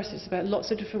about diversity, it's about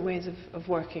lots of different ways of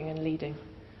working and leading.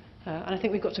 And I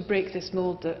think we've got to break this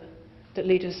mould that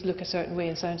leaders look a certain way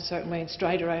and sound a certain way and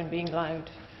stride around being loud.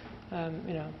 I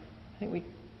think we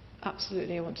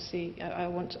absolutely, I want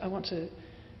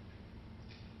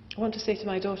to say to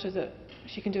my daughter that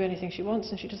she can do anything she wants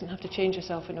and she doesn't have to change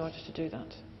herself in order to do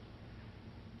that.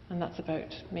 And that's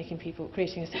about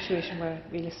creating a situation where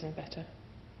we listen better.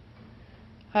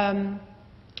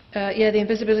 The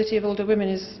invisibility of older women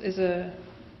is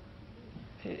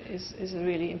is a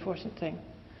really important thing.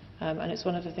 And it's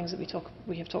one of the things that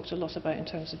we have talked a lot about in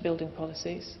terms of building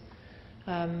policies.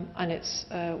 And it's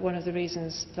one of the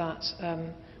reasons that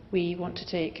we want to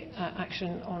take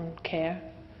action on care.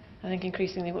 I think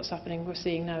increasingly what's happening, we're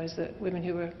seeing now, is that women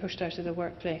who were pushed out of the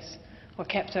workplace or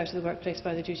kept out of the workplace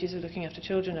by the duties of looking after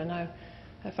children are now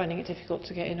finding it difficult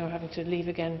to get in or having to leave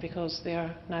again because they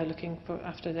are now looking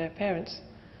after their parents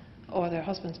or their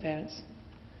husband's parents.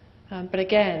 But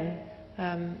again,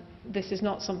 this is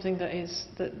not something that is,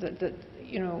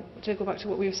 you know, to go back to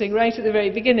what we were saying right at the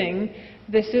very beginning,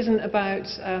 this isn't about,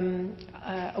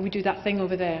 we do that thing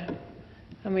over there,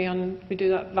 and we do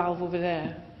that valve over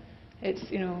there.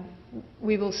 It's, you know,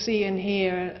 we will see and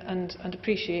hear and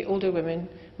appreciate older women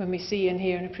when we see and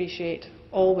hear and appreciate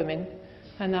all women,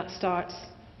 and that starts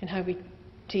in how we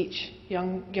teach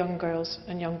young girls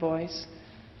and young boys,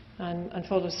 and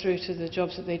follows through to the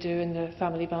jobs that they do and the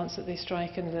family balance that they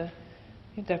strike and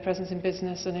their presence in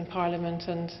business and in Parliament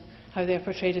and how they are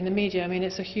portrayed in the media. I mean,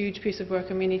 it's a huge piece of work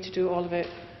and we need to do all of it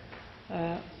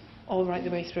all right the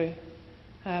way through.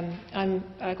 I'm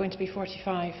going to be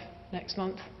 45 next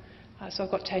month, so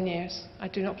I've got 10 years. I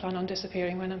do not plan on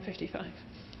disappearing when I'm 55.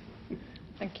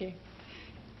 Thank you.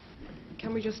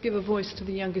 Can we just give a voice to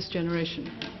the youngest generation,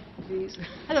 please?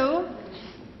 Hello.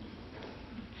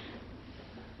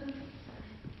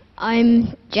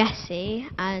 I'm Jessie,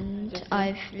 and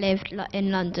I've lived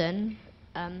in London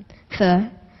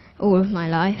for all of my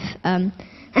life.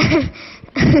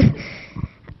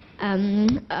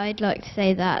 I'd like to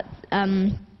say that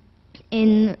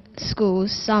in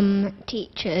schools some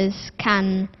teachers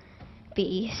can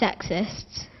be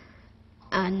sexist,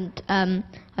 and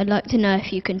I'd like to know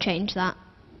if you can change that.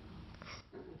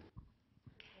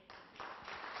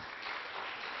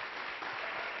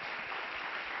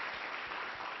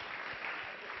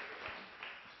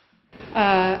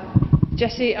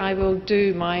 Jessie, I will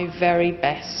do my very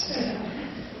best.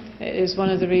 It is one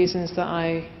of the reasons that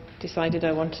I decided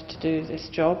I wanted to do this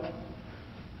job,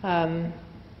 and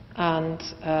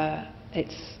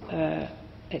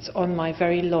it's on my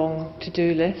very long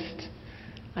to-do list,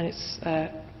 and it's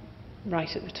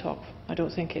right at the top. I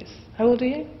don't think it's... How old are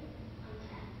you?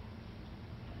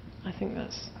 I think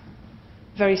that's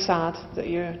very sad that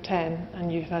you're 10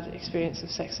 and you've had experience of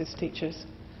sexist teachers.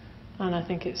 And I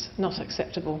think it's not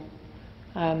acceptable.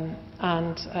 I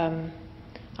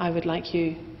would like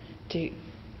you to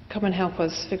come and help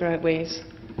us figure out ways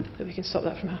that we can stop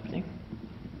that from happening.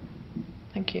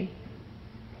 Thank you.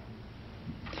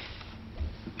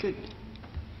 Good.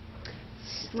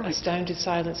 Right. Astounded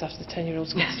silence after the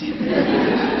 10-year-old's question.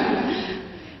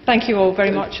 Thank you all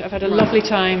very much. I've had a lovely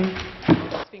time.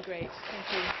 It's been great.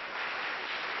 Thank you.